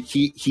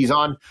 He's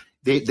on.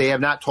 They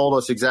have not told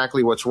us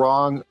exactly what's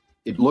wrong.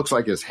 It looks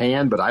like his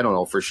hand, but I don't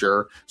know for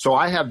sure. So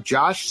I have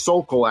Josh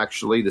Sokol,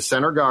 actually, the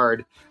center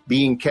guard,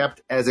 being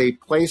kept as a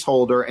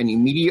placeholder and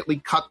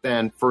immediately cut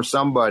then for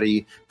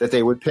somebody that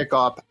they would pick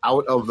up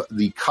out of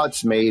the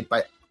cuts made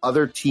by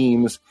other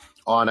teams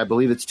on, I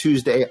believe it's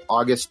Tuesday,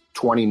 August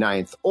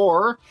 29th.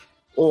 Or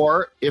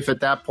if at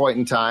that point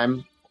in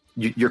time,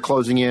 you're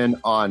closing in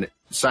on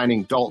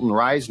signing Dalton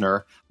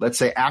Reisner, let's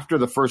say after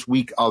the first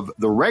week of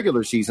the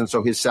regular season,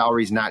 so his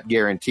salary's not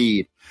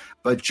guaranteed.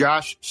 But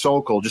Josh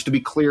Sokol, just to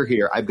be clear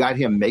here, I've got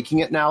him making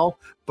it now,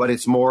 but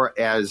it's more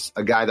as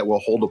a guy that will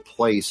hold a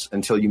place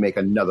until you make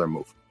another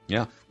move.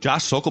 Yeah.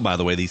 Josh Sokol, by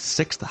the way, the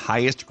 6th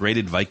highest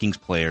graded Vikings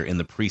player in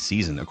the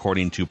preseason,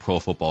 according to Pro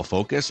Football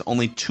Focus.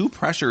 Only 2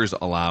 pressures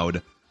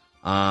allowed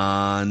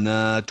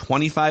on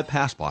 25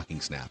 pass blocking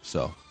snaps.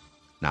 So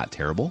not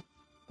terrible.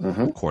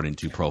 According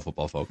to Pro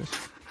Football Focus.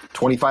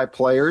 25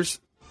 players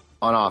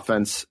on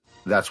offense,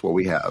 that's what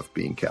we have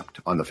being kept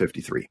on the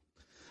 53.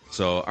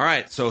 So, all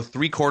right, so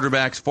 3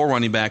 quarterbacks, 4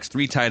 running backs,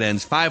 3 tight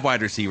ends, 5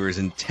 wide receivers,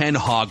 and 10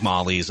 hog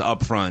mollies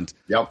up front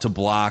to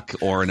block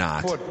or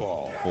not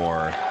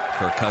for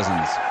Kirk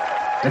Cousins.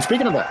 And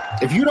speaking of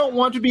that, if you don't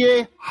want to be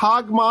a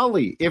hog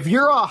molly, if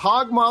you're a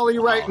hog molly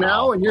right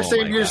now and you're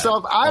saying to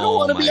yourself, I don't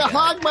want to be a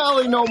hog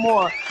molly no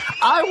more.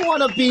 I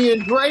want to be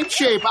in great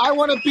shape. I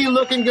want to be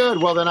looking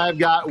good. Well, then I've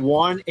got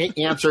one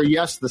answer.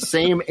 Yes, the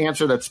same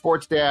answer that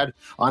Sports Dad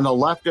on the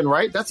left and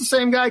right, that's the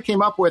same guy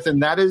came up with,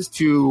 and that is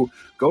to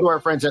go to our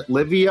friends at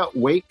Livia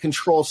Weight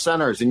Control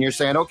Centers. And you're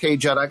saying, okay,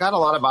 Judd, I got a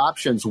lot of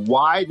options.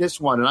 Why this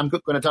one? And I'm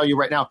going to tell you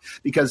right now,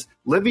 because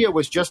Livia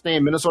was just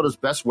named Minnesota's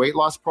best weight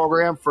loss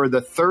program for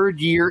the 3rd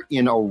year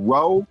in a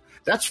row.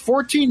 That's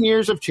 14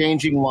 years of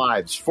changing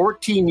lives,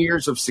 14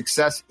 years of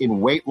success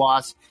in weight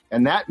loss.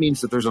 And that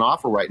means that there's an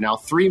offer right now,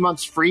 3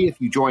 months free if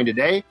you join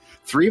today,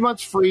 3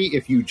 months free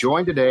if you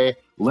join today.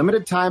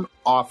 Limited time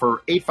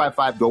offer,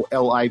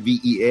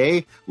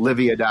 855-GO-LIVEA,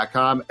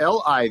 Livia.com,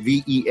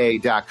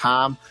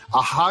 LIVEA.com.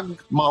 A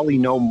hog molly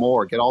no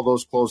more. Get all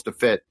those clothes to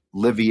fit,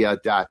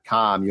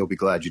 Livia.com. You'll be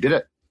glad you did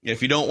it.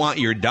 If you don't want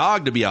your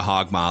dog to be a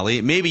hog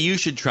molly, maybe you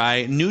should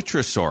try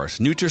Nutrisource.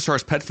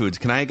 Nutrisource Pet Foods.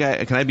 Can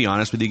I be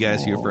honest with you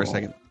guys here for a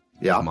second?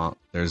 Yeah.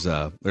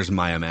 There's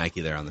Maya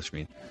Mackey there on the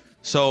screen.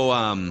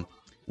 So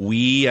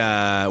we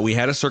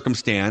had a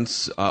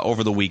circumstance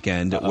over the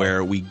weekend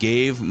where we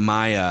gave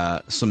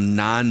Maya some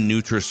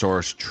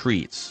non-Nutrisource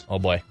treats. Oh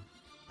boy.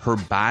 Her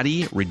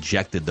body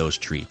rejected those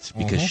treats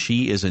because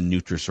she is a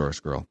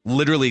Nutrisource girl.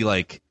 Literally,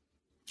 like,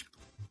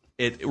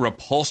 it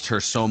repulsed her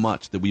so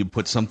much that we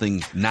put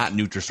something not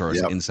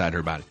Nutrisource inside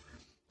her body.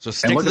 So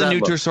stick to the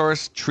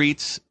Nutrisource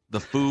treats, the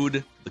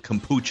food, the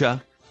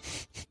kombucha.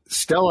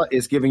 Stella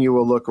is giving you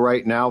a look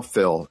right now,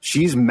 Phil.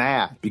 She's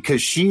mad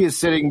because she is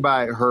sitting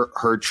by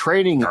her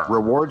training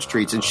rewards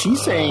treats, and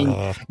she's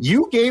saying,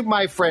 you gave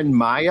my friend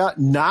Maya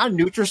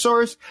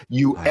non-Nutrisource,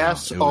 you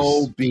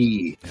SOB.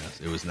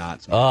 Yes, it was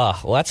not.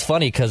 Well, that's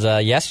funny because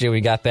yesterday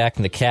we got back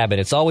from the cabin.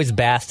 It's always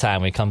bath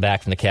time when we come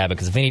back from the cabin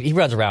because he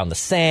runs around in the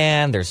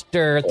sand, there's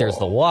dirt, there's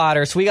the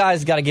water, so we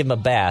guys got to give him a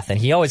bath, and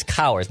he always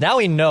cowers. Now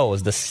he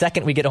knows the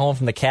second we get home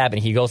from the cabin,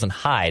 he goes and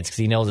hides because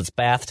he knows it's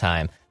bath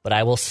time. But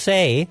I will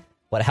say,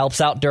 What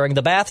helps out during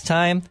the bath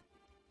time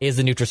is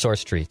the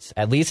Nutrisource treats.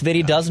 At least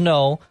Vinny does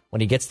know when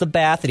he gets the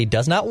bath that he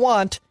does not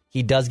want,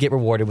 he does get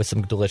rewarded with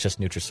some delicious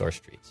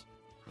Nutrisource treats.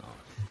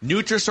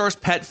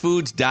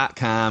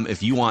 NutrisourcePetFoods.com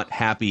if you want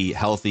happy,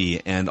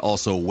 healthy, and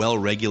also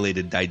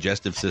well-regulated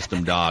digestive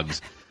system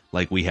dogs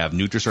like we have.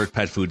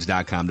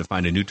 NutrisourcePetFoods.com to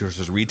find a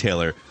Nutrisource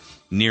retailer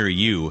near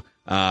you.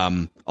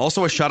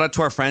 Also, a shout-out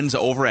to our friends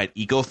over at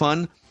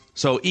EcoFun.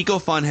 So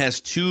EcoFun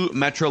has 2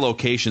 metro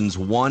locations,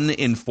 one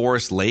in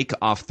Forest Lake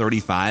off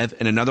 35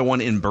 and another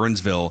one in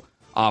Burnsville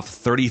off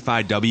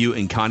 35W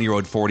and County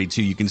Road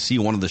 42. You can see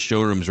one of the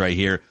showrooms right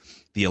here,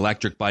 the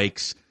electric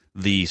bikes,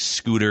 the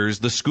scooters.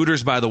 The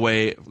scooters, by the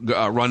way,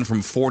 run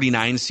from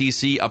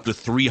 49cc up to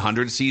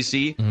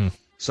 300cc. Mm-hmm.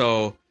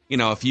 So,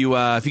 if you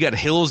got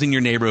hills in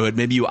your neighborhood,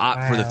 maybe you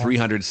opt for the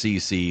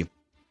 300cc.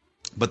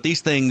 But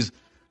these things, in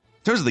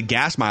terms of the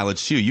gas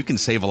mileage, too, you can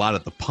save a lot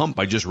at the pump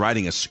by just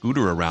riding a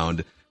scooter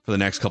around for the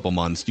next couple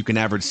months. You can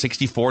average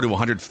 64 to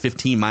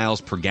 115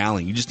 miles per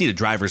gallon. You just need a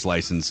driver's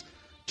license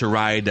to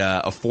ride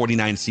a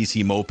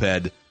 49cc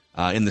moped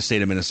in the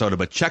state of Minnesota.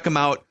 But check them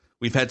out.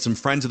 We've had some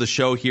friends of the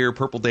show here,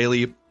 Purple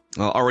Daily,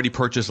 already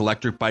purchased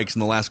electric bikes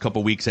in the last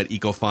couple weeks at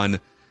EcoFun.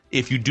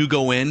 If you do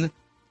go in,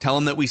 tell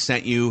them that we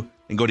sent you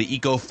and go to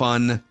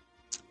EcoFun,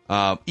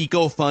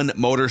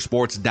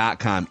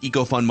 EcoFunMotorsports.com,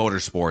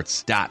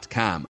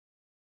 EcoFunMotorsports.com.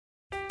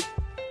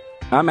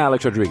 I'm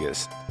Alex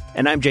Rodriguez.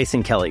 And I'm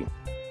Jason Kelly.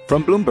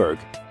 From Bloomberg,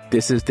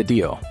 this is The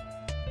Deal.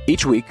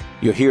 Each week,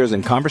 you'll hear us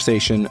in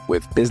conversation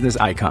with business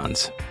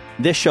icons.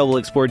 This show will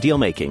explore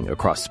deal-making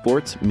across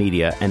sports,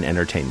 media, and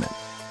entertainment.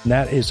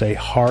 That is a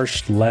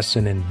harsh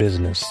lesson in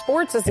business.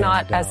 Sports is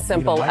not as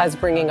simple as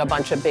bringing a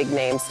bunch of big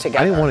names together.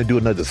 I didn't want to do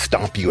another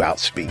stomp you out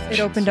speech. It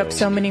opened up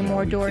so many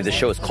more doors. The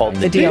show is called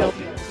The Deal.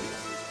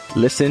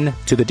 Listen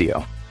to The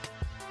Deal.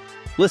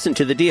 Listen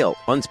to The Deal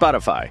on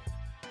Spotify.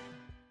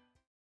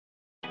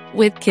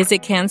 With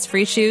Kizik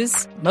hands-free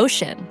shoes,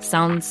 motion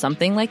sounds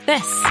something like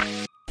this.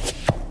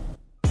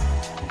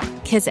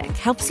 Kizik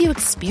helps you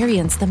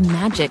experience the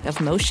magic of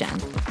motion.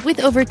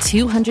 With over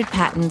 200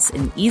 patents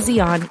and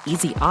easy-on,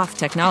 easy-off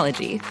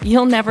technology,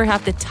 you'll never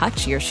have to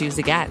touch your shoes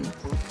again.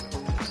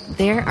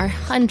 There are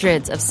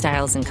hundreds of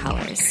styles and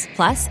colors,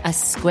 plus a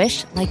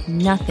squish like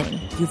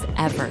nothing you've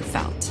ever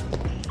felt.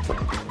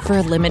 For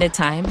a limited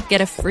time,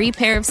 get a free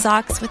pair of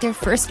socks with your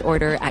first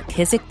order at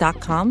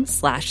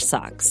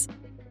kizik.com/socks.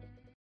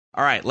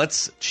 All right,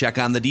 let's check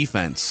on the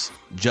defense.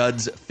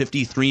 Judd's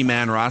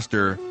 53-man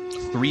roster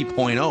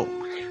 3.0.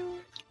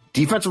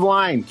 Defensive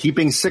line,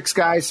 keeping 6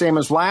 guys, same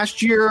as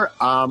last year.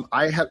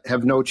 I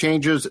have no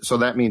changes, so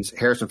that means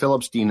Harrison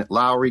Phillips, Dean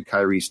Lowry,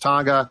 Kyrese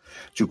Tonga,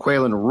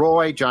 Juqualan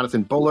Roy,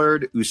 Jonathan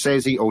Bullard,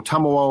 Usezi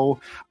Otomo.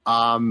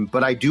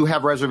 But I do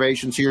have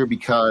reservations here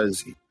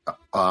because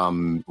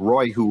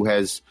Roy, who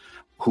was,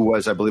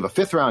 I believe, a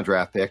 5th-round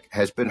draft pick,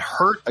 has been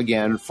hurt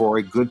again for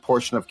a good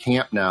portion of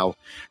camp now,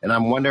 and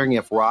I'm wondering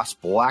if Ross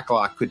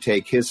Blacklock could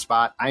take his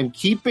spot. In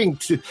keeping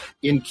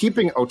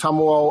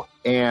Otomo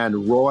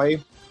and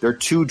Roy, they're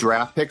 2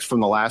 draft picks from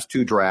the last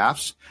 2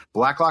 drafts.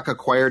 Blacklock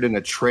acquired in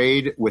a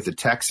trade with the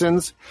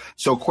Texans.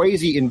 So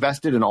Kwesi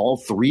invested in all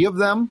 3 of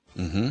them.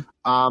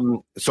 Mm-hmm.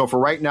 So for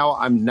right now,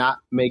 I'm not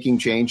making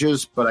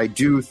changes, but I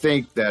do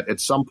think that at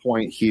some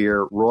point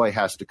here, Roy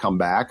has to come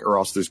back or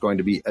else there's going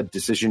to be a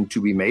decision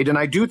to be made. And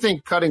I do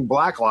think cutting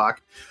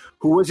Blacklock,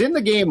 who was in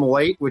the game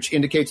late, which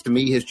indicates to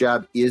me his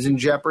job is in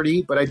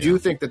jeopardy, but I do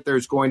think that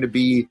there's going to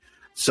be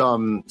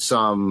some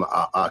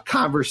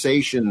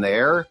conversation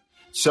there.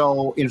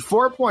 So in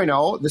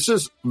 4.0, this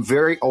is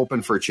very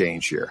open for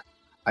change here.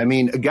 I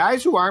mean,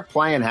 guys who aren't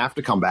playing have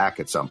to come back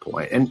at some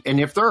point. And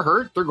if they're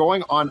hurt, they're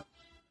going on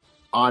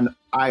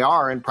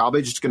IR and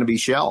probably just going to be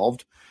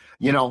shelved.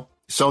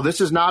 So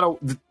this is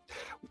not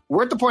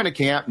we're at the point of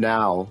camp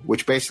now,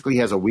 which basically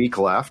has a week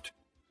left,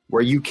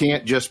 where you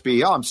can't just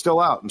be, I'm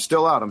still out. At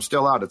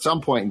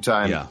some point in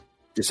time,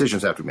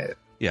 decisions have to be made.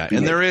 Yeah,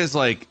 and there's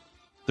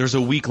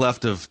a week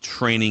left of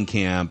training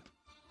camp,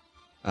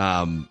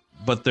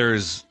 but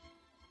there's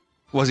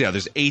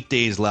 8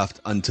 days left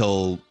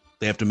until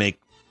they have to make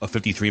a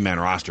 53-man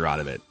roster out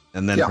of it.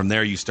 And then from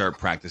there, you start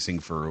practicing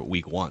for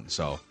week 1.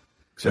 So,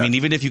 exactly. I mean,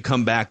 even if you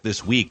come back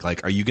this week,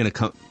 are you going to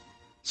come?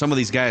 Some of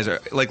these guys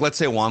are, let's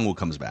say Wangwu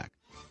comes back.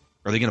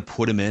 Are they going to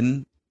put him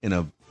in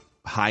a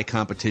high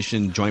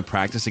competition joint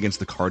practice against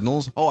the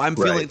Cardinals? Oh,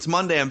 it's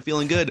Monday. I'm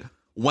feeling good.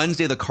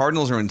 Wednesday, the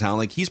Cardinals are in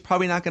town. He's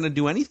probably not going to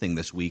do anything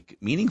this week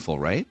meaningful,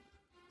 right?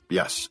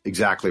 Yes,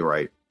 exactly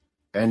right.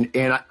 And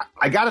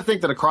I got to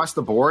think that across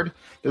the board,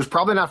 there's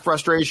probably not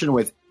frustration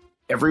with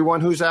everyone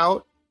who's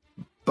out,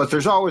 but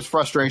there's always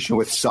frustration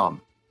with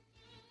some.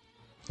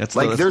 That's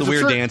the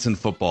weird dance in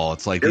football.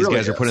 It's like these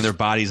guys are putting their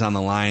bodies on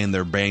the line.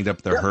 They're banged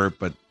up. They're hurt,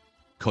 but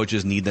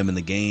coaches need them in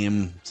the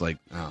game. It's like,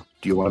 oh.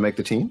 Do you want to make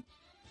the team?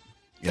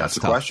 Yeah, that's the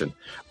question.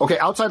 Okay,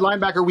 outside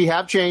linebacker, we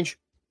have change.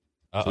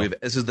 So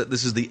this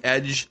is the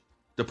edge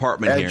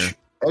department here.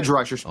 Edge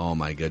rushers. Oh,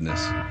 my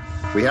goodness.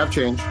 We have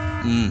change.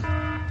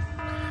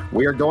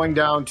 We are going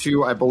down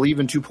to, I believe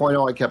in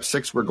 2.0, I kept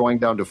 6. We're going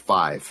down to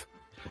 5.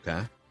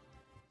 Okay.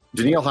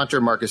 Daniil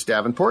Hunter, Marcus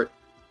Davenport,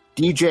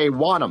 DJ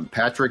Wanham,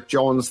 Patrick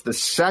Jones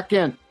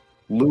II,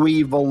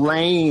 Louis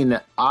Villain,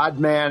 odd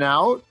man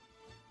out,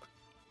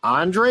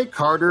 Andre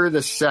Carter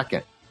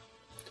II.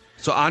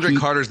 So Andre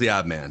Carter's the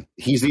odd man.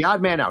 He's the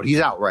odd man out. He's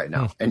out right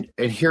now. And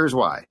here's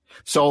why.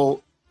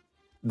 So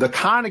the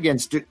con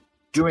against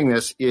doing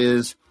this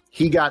is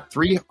he got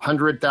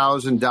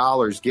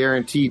 $300,000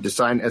 guaranteed to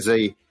sign as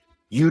a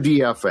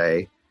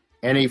UDFA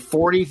and a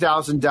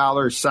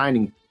 $40,000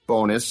 signing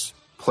bonus,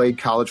 played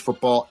college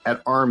football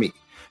at Army.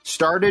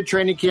 Started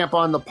training camp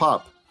on the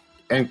pup.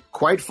 And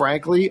quite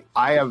frankly,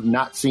 I have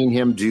not seen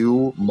him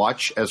do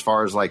much as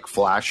far as like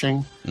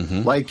flashing.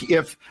 Mm-hmm. Like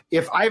if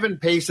Ivan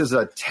Pace is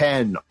a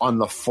 10 on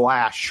the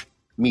flash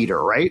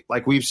meter, right?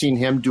 Like we've seen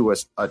him do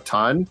a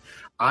ton.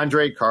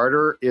 Andre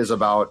Carter is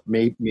about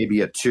maybe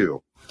a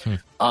 2.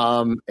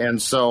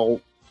 And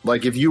so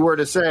like if you were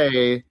to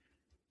say,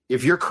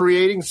 if you're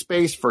creating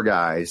space for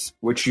guys,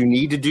 which you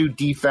need to do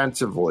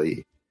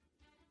defensively,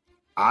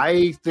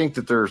 I think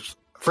that there's,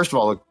 first of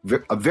all,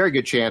 a very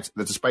good chance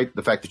that despite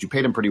the fact that you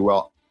paid him pretty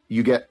well,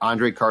 you get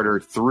Andre Carter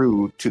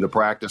through to the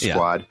practice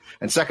squad.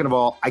 And second of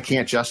all, I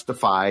can't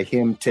justify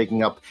him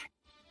taking up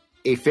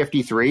a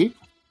 53.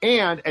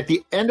 And at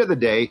the end of the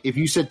day, if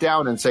you sit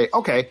down and say,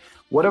 okay,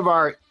 what have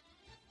our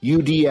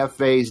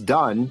UDFAs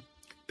done?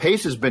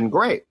 Pace has been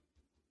great.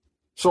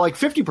 So like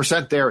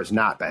 50% there is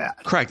not bad.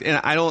 Correct.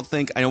 And I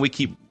know we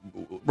keep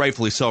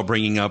rightfully so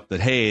bringing up that,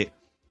 hey,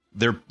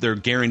 they're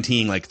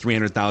guaranteeing like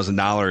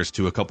 $300,000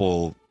 to a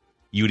couple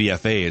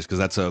UDFAs because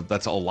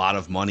that's a lot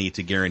of money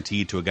to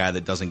guarantee to a guy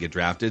that doesn't get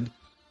drafted.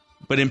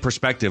 But in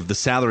perspective, the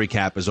salary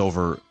cap is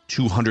over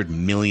 $200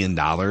 million.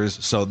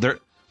 So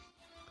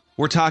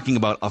we're talking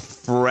about a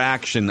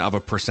fraction of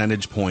a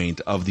percentage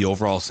point of the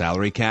overall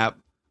salary cap.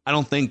 I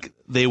don't think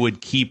they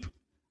would keep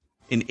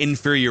an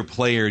inferior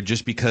player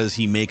just because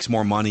he makes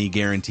more money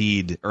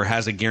guaranteed or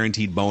has a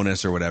guaranteed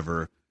bonus or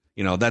whatever.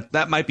 You know,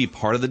 that might be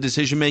part of the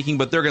decision making,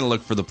 but they're going to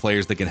look for the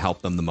players that can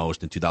help them the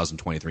most in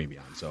 2023 and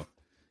beyond. So,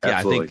 yeah,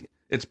 absolutely. I think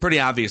it's pretty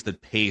obvious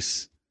that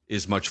Pace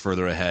is much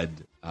further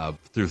ahead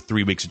through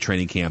 3 weeks of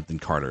training camp than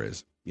Carter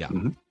is. Yeah.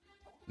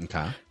 Mm-hmm.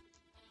 Okay.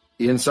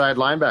 Inside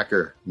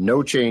linebacker,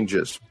 no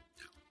changes.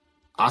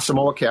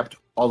 Asamoah kept,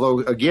 although,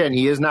 again,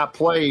 he has not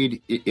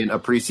played in a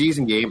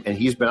preseason game, and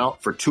he's been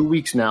out for 2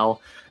 weeks now.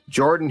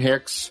 Jordan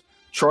Hicks,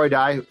 Troy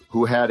Dye,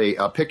 who had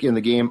a pick in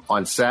the game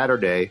on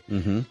Saturday,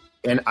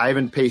 and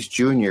Ivan Pace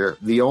Jr.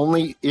 The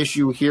only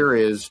issue here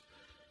is,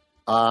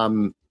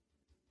 and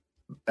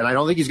I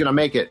don't think he's going to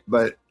make it,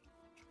 but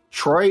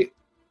Troy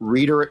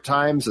Reader at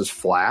times has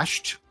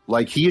flashed.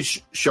 Like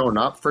he's shown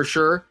up for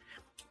sure.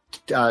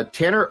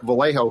 Tanner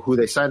Vallejo, who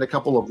they signed a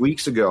couple of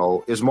weeks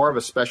ago, is more of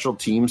a special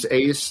teams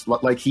ace.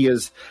 Like he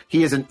is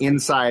an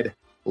inside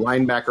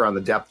linebacker on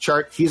the depth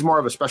chart. He's more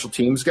of a special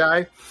teams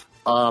guy.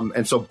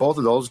 And so both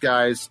of those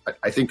guys,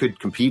 I think, could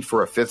compete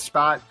for a 5th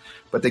spot.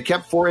 But they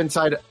kept 4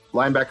 inside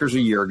linebackers a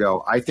year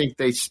ago. I think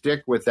they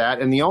stick with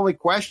that. And the only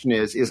question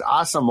is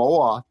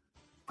Asamoah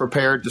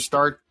prepared to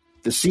start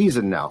the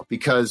season now?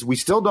 Because we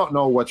still don't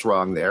know what's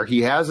wrong there.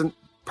 He hasn't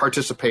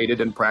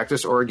participated in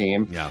practice or a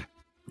game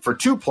for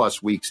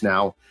 2+ weeks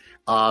now.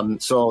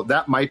 So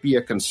that might be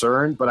a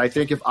concern. But I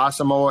think if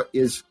Asamoah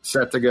is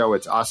set to go,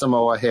 it's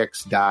Asamoah,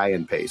 Hicks, Dye,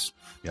 and Pace.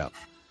 Yeah.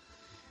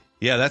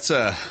 Yeah, that's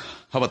how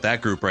about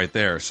that group right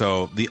there?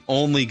 So the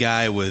only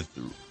guy with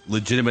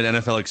legitimate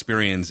NFL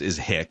experience is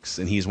Hicks,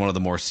 and he's one of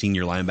the more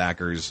senior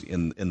linebackers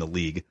in the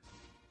league.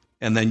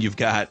 And then you've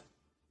got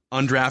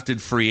undrafted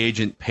free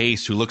agent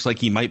Pace, who looks like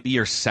he might be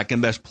your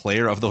second best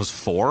player of those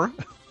 4.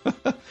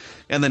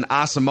 And then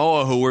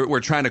Asamoah, who we're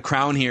trying to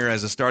crown here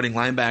as a starting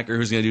linebacker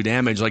who's going to do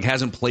damage, like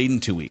hasn't played in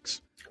 2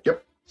 weeks.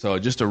 Yep. So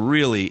just a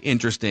really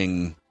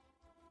interesting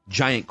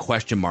giant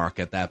question mark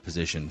at that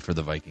position for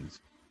the Vikings.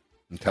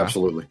 Okay.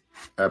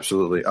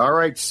 Absolutely. All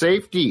right,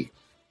 safety.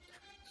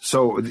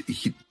 So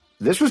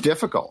this was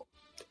difficult.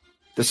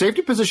 The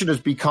safety position has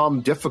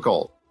become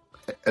difficult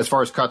as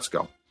far as cuts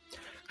go.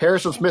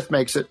 Harrison Smith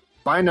makes it.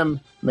 Bynum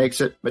makes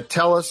it.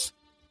 Metellus,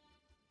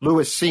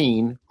 Lewis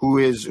Seen,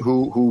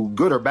 who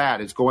good or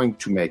bad is going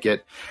to make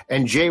it,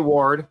 and Jay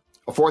Ward,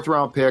 a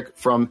 4th-round pick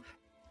from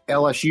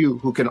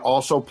LSU, who can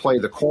also play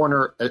the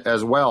corner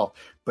as well.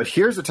 But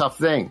here's the tough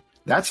thing.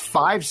 That's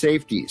 5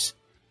 safeties.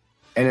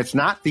 And it's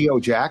not Theo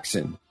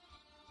Jackson,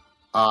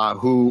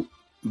 who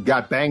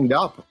got banged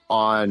up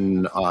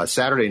on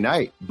Saturday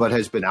night, but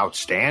has been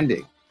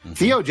outstanding. Mm-hmm.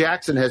 Theo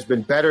Jackson has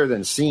been better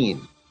than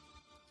Seen.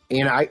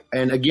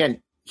 And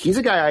again, he's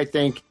a guy I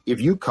think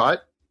if you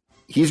cut,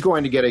 he's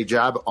going to get a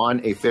job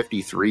on a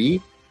 53.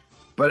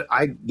 But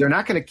they're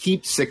not going to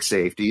keep 6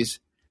 safeties.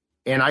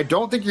 And I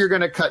don't think you're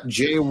going to cut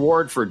Jay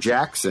Ward for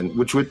Jackson,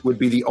 which would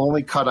be the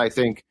only cut I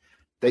think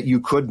that you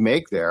could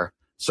make there.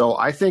 So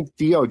I think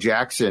Theo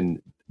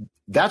Jackson,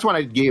 that's what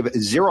I gave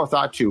zero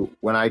thought to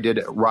when I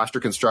did roster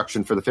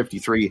construction for the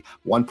 53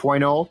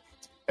 1.0,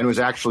 and it was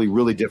actually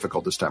really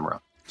difficult this time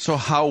around. So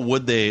how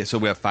would they – so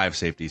we have 5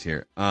 safeties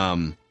here.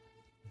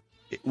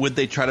 Would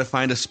they try to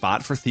find a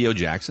spot for Theo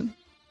Jackson?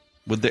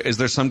 Is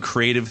there some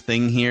creative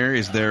thing here?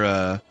 Is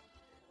there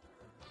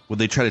Would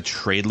they try to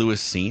trade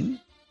Lewis Seen?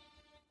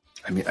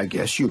 I mean, I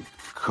guess you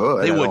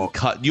could. They wouldn't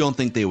cut. You don't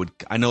think they would?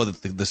 I know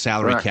that the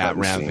salary cap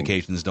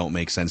ramifications don't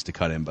make sense to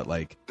cut him, but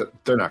like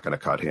they're not going to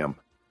cut him.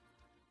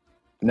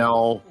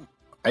 No,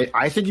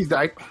 I think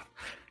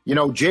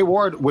Jay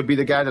Ward would be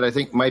the guy that I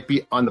think might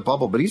be on the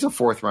bubble, but he's a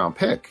 4th-round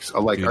pick. So,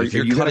 like, if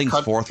you're cutting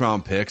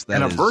 4th-round picks,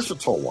 and a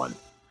versatile one,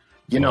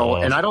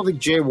 and I don't think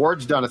Jay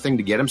Ward's done a thing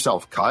to get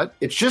himself cut.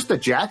 It's just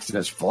that Jackson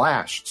has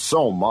flashed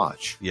so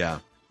much. Yeah.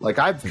 Like,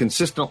 I've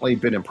consistently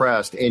been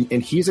impressed,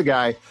 and he's a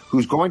guy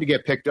who's going to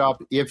get picked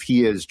up if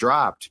he is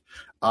dropped.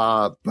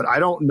 But I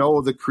don't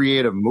know the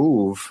creative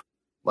move,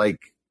 like,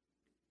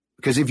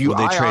 because if you would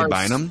they trade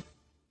Bynum?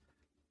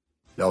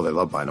 No, they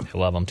love Bynum. They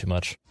love him too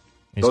much.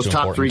 He's Those too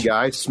top important. 3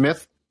 guys,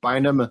 Smith,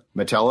 Bynum,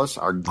 Metellus,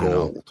 are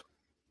gold.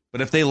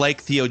 But if they like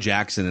Theo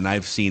Jackson, and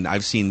I've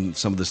seen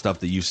some of the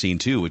stuff that you've seen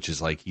too, which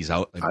is like he's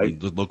out.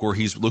 Look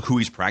who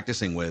he's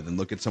practicing with, and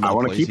look at some of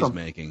the plays he's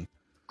making.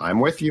 I'm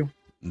with you.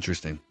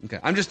 Interesting. Okay,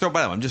 I'm just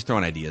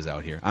throwing ideas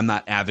out here. I'm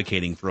not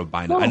advocating for a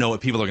Bynum. I know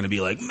what people are going to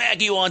be like.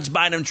 Maggie wants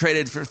Bynum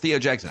traded for Theo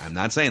Jackson. I'm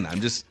not saying that.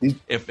 I'm just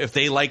if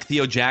they like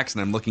Theo Jackson,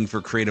 I'm looking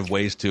for creative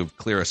ways to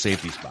clear a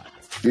safety spot.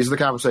 These are the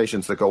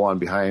conversations that go on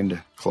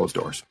behind closed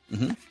doors.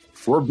 Mm-hmm.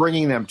 We're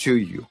bringing them to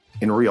you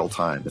in real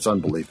time. It's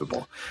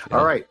unbelievable. Yeah.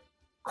 All right,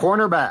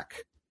 cornerback,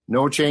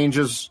 no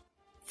changes.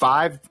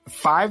 Five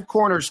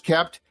corners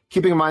kept.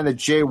 Keeping in mind that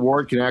Jay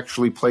Ward can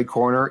actually play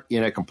corner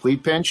in a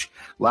complete pinch.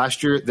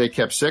 Last year they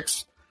kept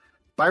 6.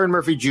 Byron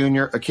Murphy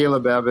Jr.,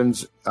 Caleb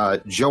Evans,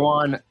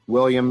 Joanne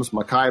Williams,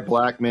 Mekhi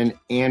Blackman,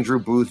 Andrew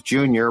Booth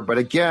Jr. But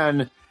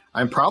again,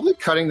 I'm probably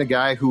cutting the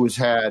guy who has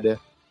had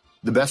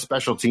the best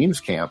special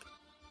teams camp,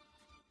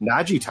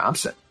 Najee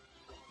Thompson.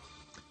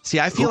 See,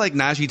 I feel like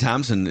Najee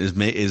Thompson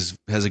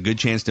has a good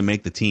chance to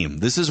make the team.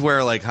 This is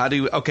where, like,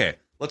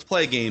 let's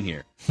play a game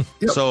here.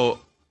 Yep. So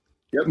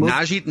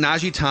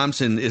Najee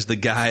Thompson is the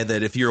guy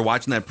that if you were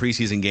watching that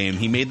preseason game,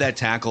 he made that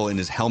tackle and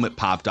his helmet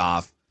popped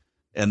off,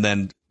 and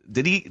then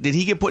did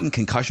he get put in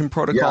concussion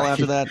protocol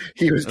after that?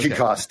 He was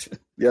concussed.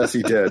 Yes,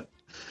 he did.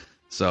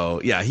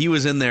 So yeah, he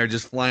was in there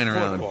just flying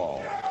around.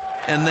 Football.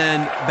 And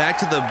then back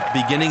to the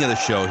beginning of the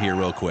show here,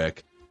 real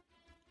quick.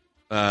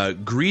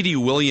 Greedy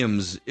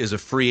Williams is a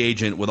free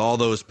agent with all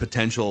those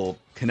potential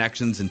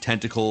connections and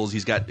tentacles.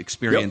 He's got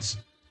experience.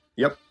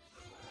 Yep.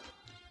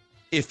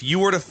 If you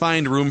were to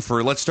find room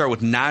for, let's start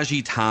with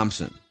Najee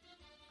Thompson,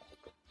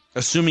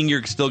 assuming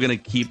you're still going to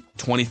keep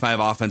 25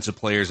 offensive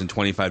players and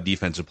 25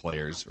 defensive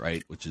players,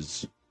 right? Which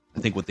is, I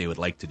think, what they would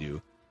like to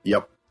do.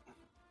 Yep.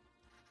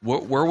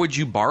 Where would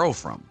you borrow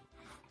from?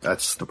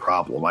 That's the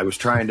problem. I was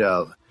trying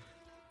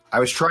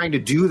to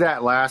do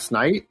that last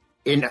night,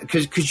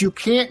 because you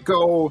can't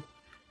go.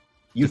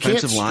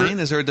 Defensive line?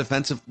 Is there a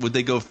defensive? Would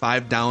they go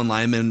 5 down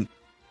linemen?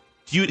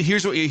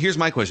 Here's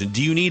my question.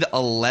 Do you need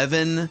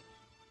 11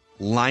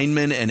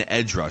 linemen and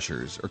edge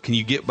rushers, or can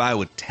you get by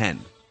with 10?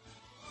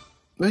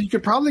 Well, you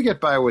could probably get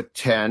by with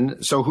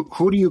 10. So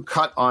who do you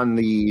cut on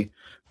the?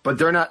 But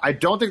they're not. I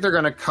don't think they're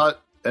going to cut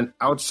an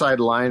outside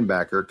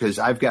linebacker, because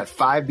I've got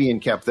 5 being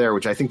kept there,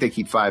 which I think they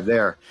keep 5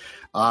 there.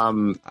 I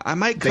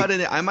might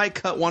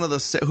cut one of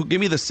the. Who give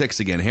me the 6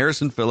 again?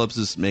 Harrison Phillips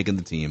is making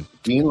the team.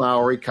 Dean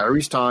Lowry,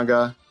 Kyrie's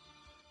Tonga,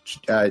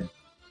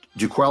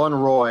 Jaquelin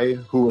Roy,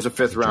 who was a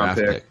 5th-round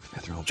pick,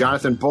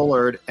 Jonathan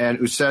Bullard, and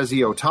Usezi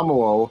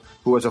Otomo,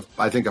 who was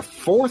I think a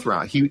 4th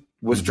round. He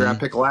was a draft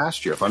pick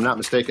last year, if I'm not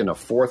mistaken, a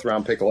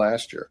 4th-round pick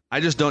last year.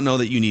 I just don't know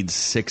that you need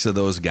 6 of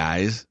those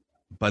guys.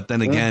 But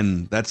then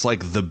again, that's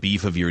like the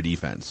beef of your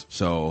defense.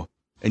 So,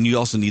 and you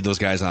also need those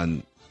guys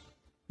on.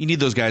 You need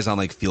those guys on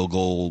like field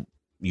goal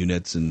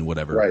units and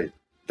whatever. Right.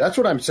 That's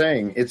what I'm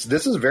saying.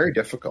 This is very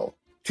difficult.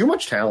 Too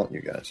much talent,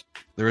 you guys.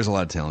 There is a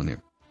lot of talent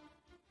here.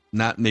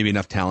 Not maybe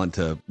enough talent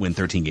to win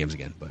 13 games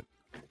again, but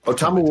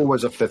Otomo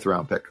was a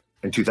 5th-round pick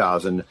in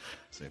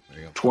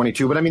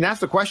 2022. But I mean,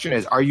 that's the question: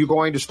 is are you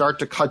going to start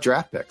to cut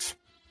draft picks?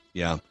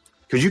 Yeah,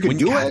 because you can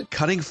do it.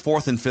 Cutting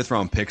 4th and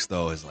 5th-round picks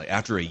though is like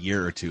after a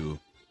year or two.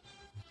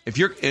 If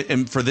you're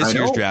and for this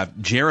year's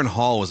draft, Jaron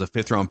Hall was a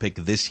 5th-round pick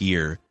this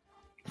year.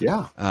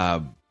 Yeah,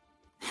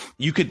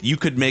 you could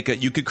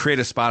create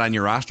a spot on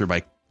your roster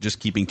by just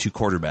keeping 2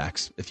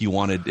 quarterbacks if you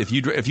wanted. If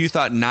you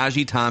thought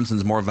Najee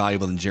Thompson's more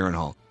valuable than Jaron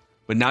Hall.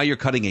 But now you're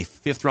cutting a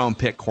 5th-round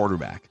pick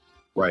quarterback.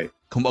 Right.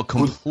 A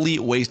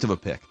complete waste of a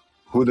pick.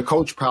 Who the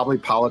coach probably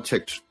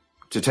politicked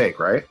to take,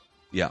 right?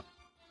 Yeah.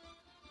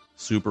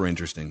 Super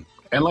interesting.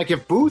 And like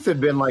if Booth had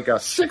been like a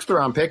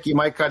 6th-round pick, you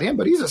might cut him,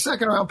 but he's a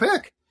 2nd-round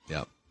pick.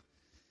 Yep.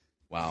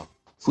 Wow.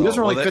 Who doesn't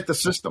really fit the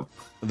system.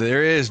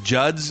 There is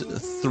Judd's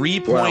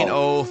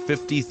 3.0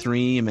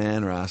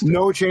 53-man roster.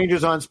 No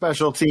changes on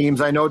special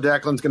teams. I know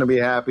Declan's going to be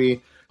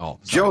happy. Oh,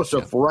 sorry.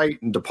 Joseph,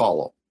 Wright, and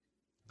DePaulo.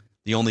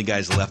 The only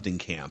guys left in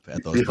camp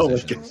at those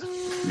positions.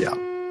 Yeah.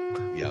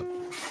 Yep.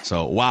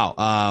 So, wow.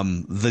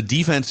 The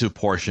defensive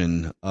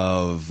portion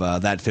of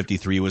that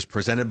 53 was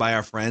presented by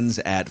our friends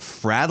at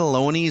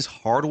Fratelloni's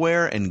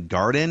Hardware and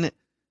Garden.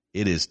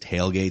 It is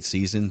tailgate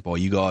season. Boy,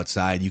 you go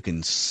outside, you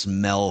can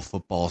smell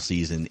football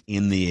season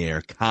in the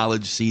air.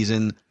 College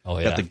season. Oh,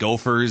 yeah. Got the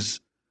Gophers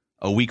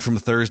A week from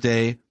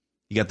Thursday,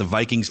 you got the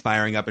Vikings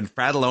firing up, and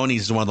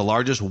Fratelloni's is one of the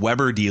largest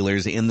Weber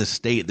dealers in the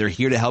state. They're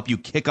here to help you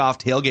kick off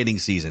tailgating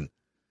season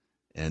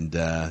and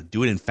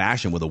do it in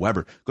fashion with a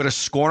Weber. Go to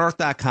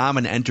scorenorth.com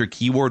and enter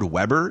keyword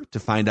Weber to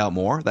find out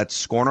more.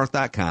 That's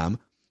scorenorth.com,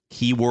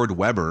 keyword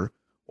Weber,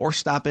 or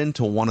stop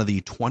into one of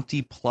the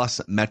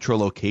 20-plus metro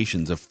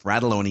locations of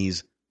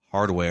Fratelloni's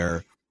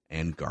Hardware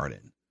and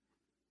Garden.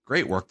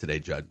 Great work today,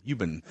 Judd.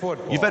 You've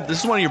had this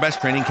is one of your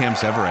best training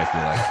camps ever, I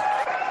feel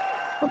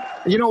like.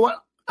 You know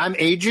what? I'm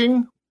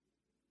aging,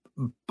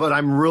 but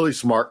I'm really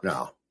smart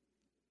now.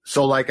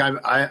 So like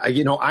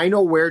I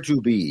know where to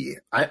be.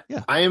 I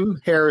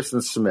am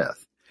Harrison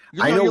Smith.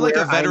 You're like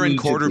a veteran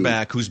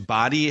quarterback whose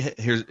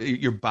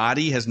your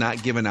body has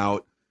not given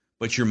out,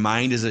 but your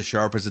mind is as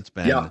sharp as it's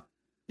been.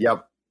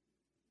 Yep.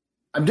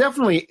 I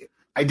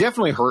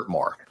definitely hurt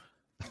more.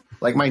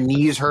 Like my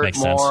knees hurt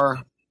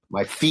more,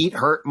 my feet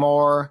hurt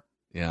more.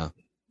 Yeah.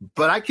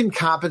 But I can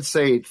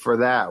compensate for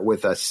that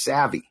with a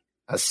savvy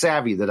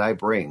that I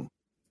bring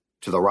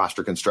to the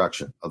roster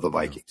construction of the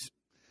Vikings.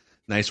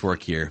 Nice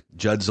work here.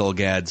 Judd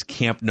Zolgad's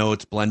camp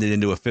notes blended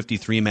into a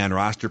 53-man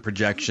roster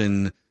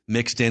projection,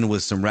 mixed in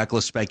with some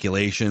reckless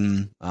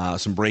speculation,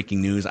 some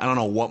breaking news. I don't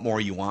know what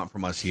more you want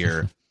from us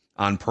here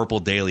on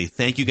Purple Daily.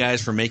 Thank you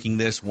guys for making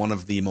this one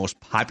of the most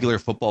popular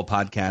football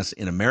podcasts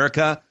in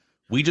America.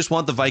 We just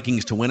want the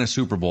Vikings to win a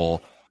Super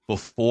Bowl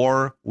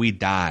before we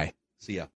die. See ya.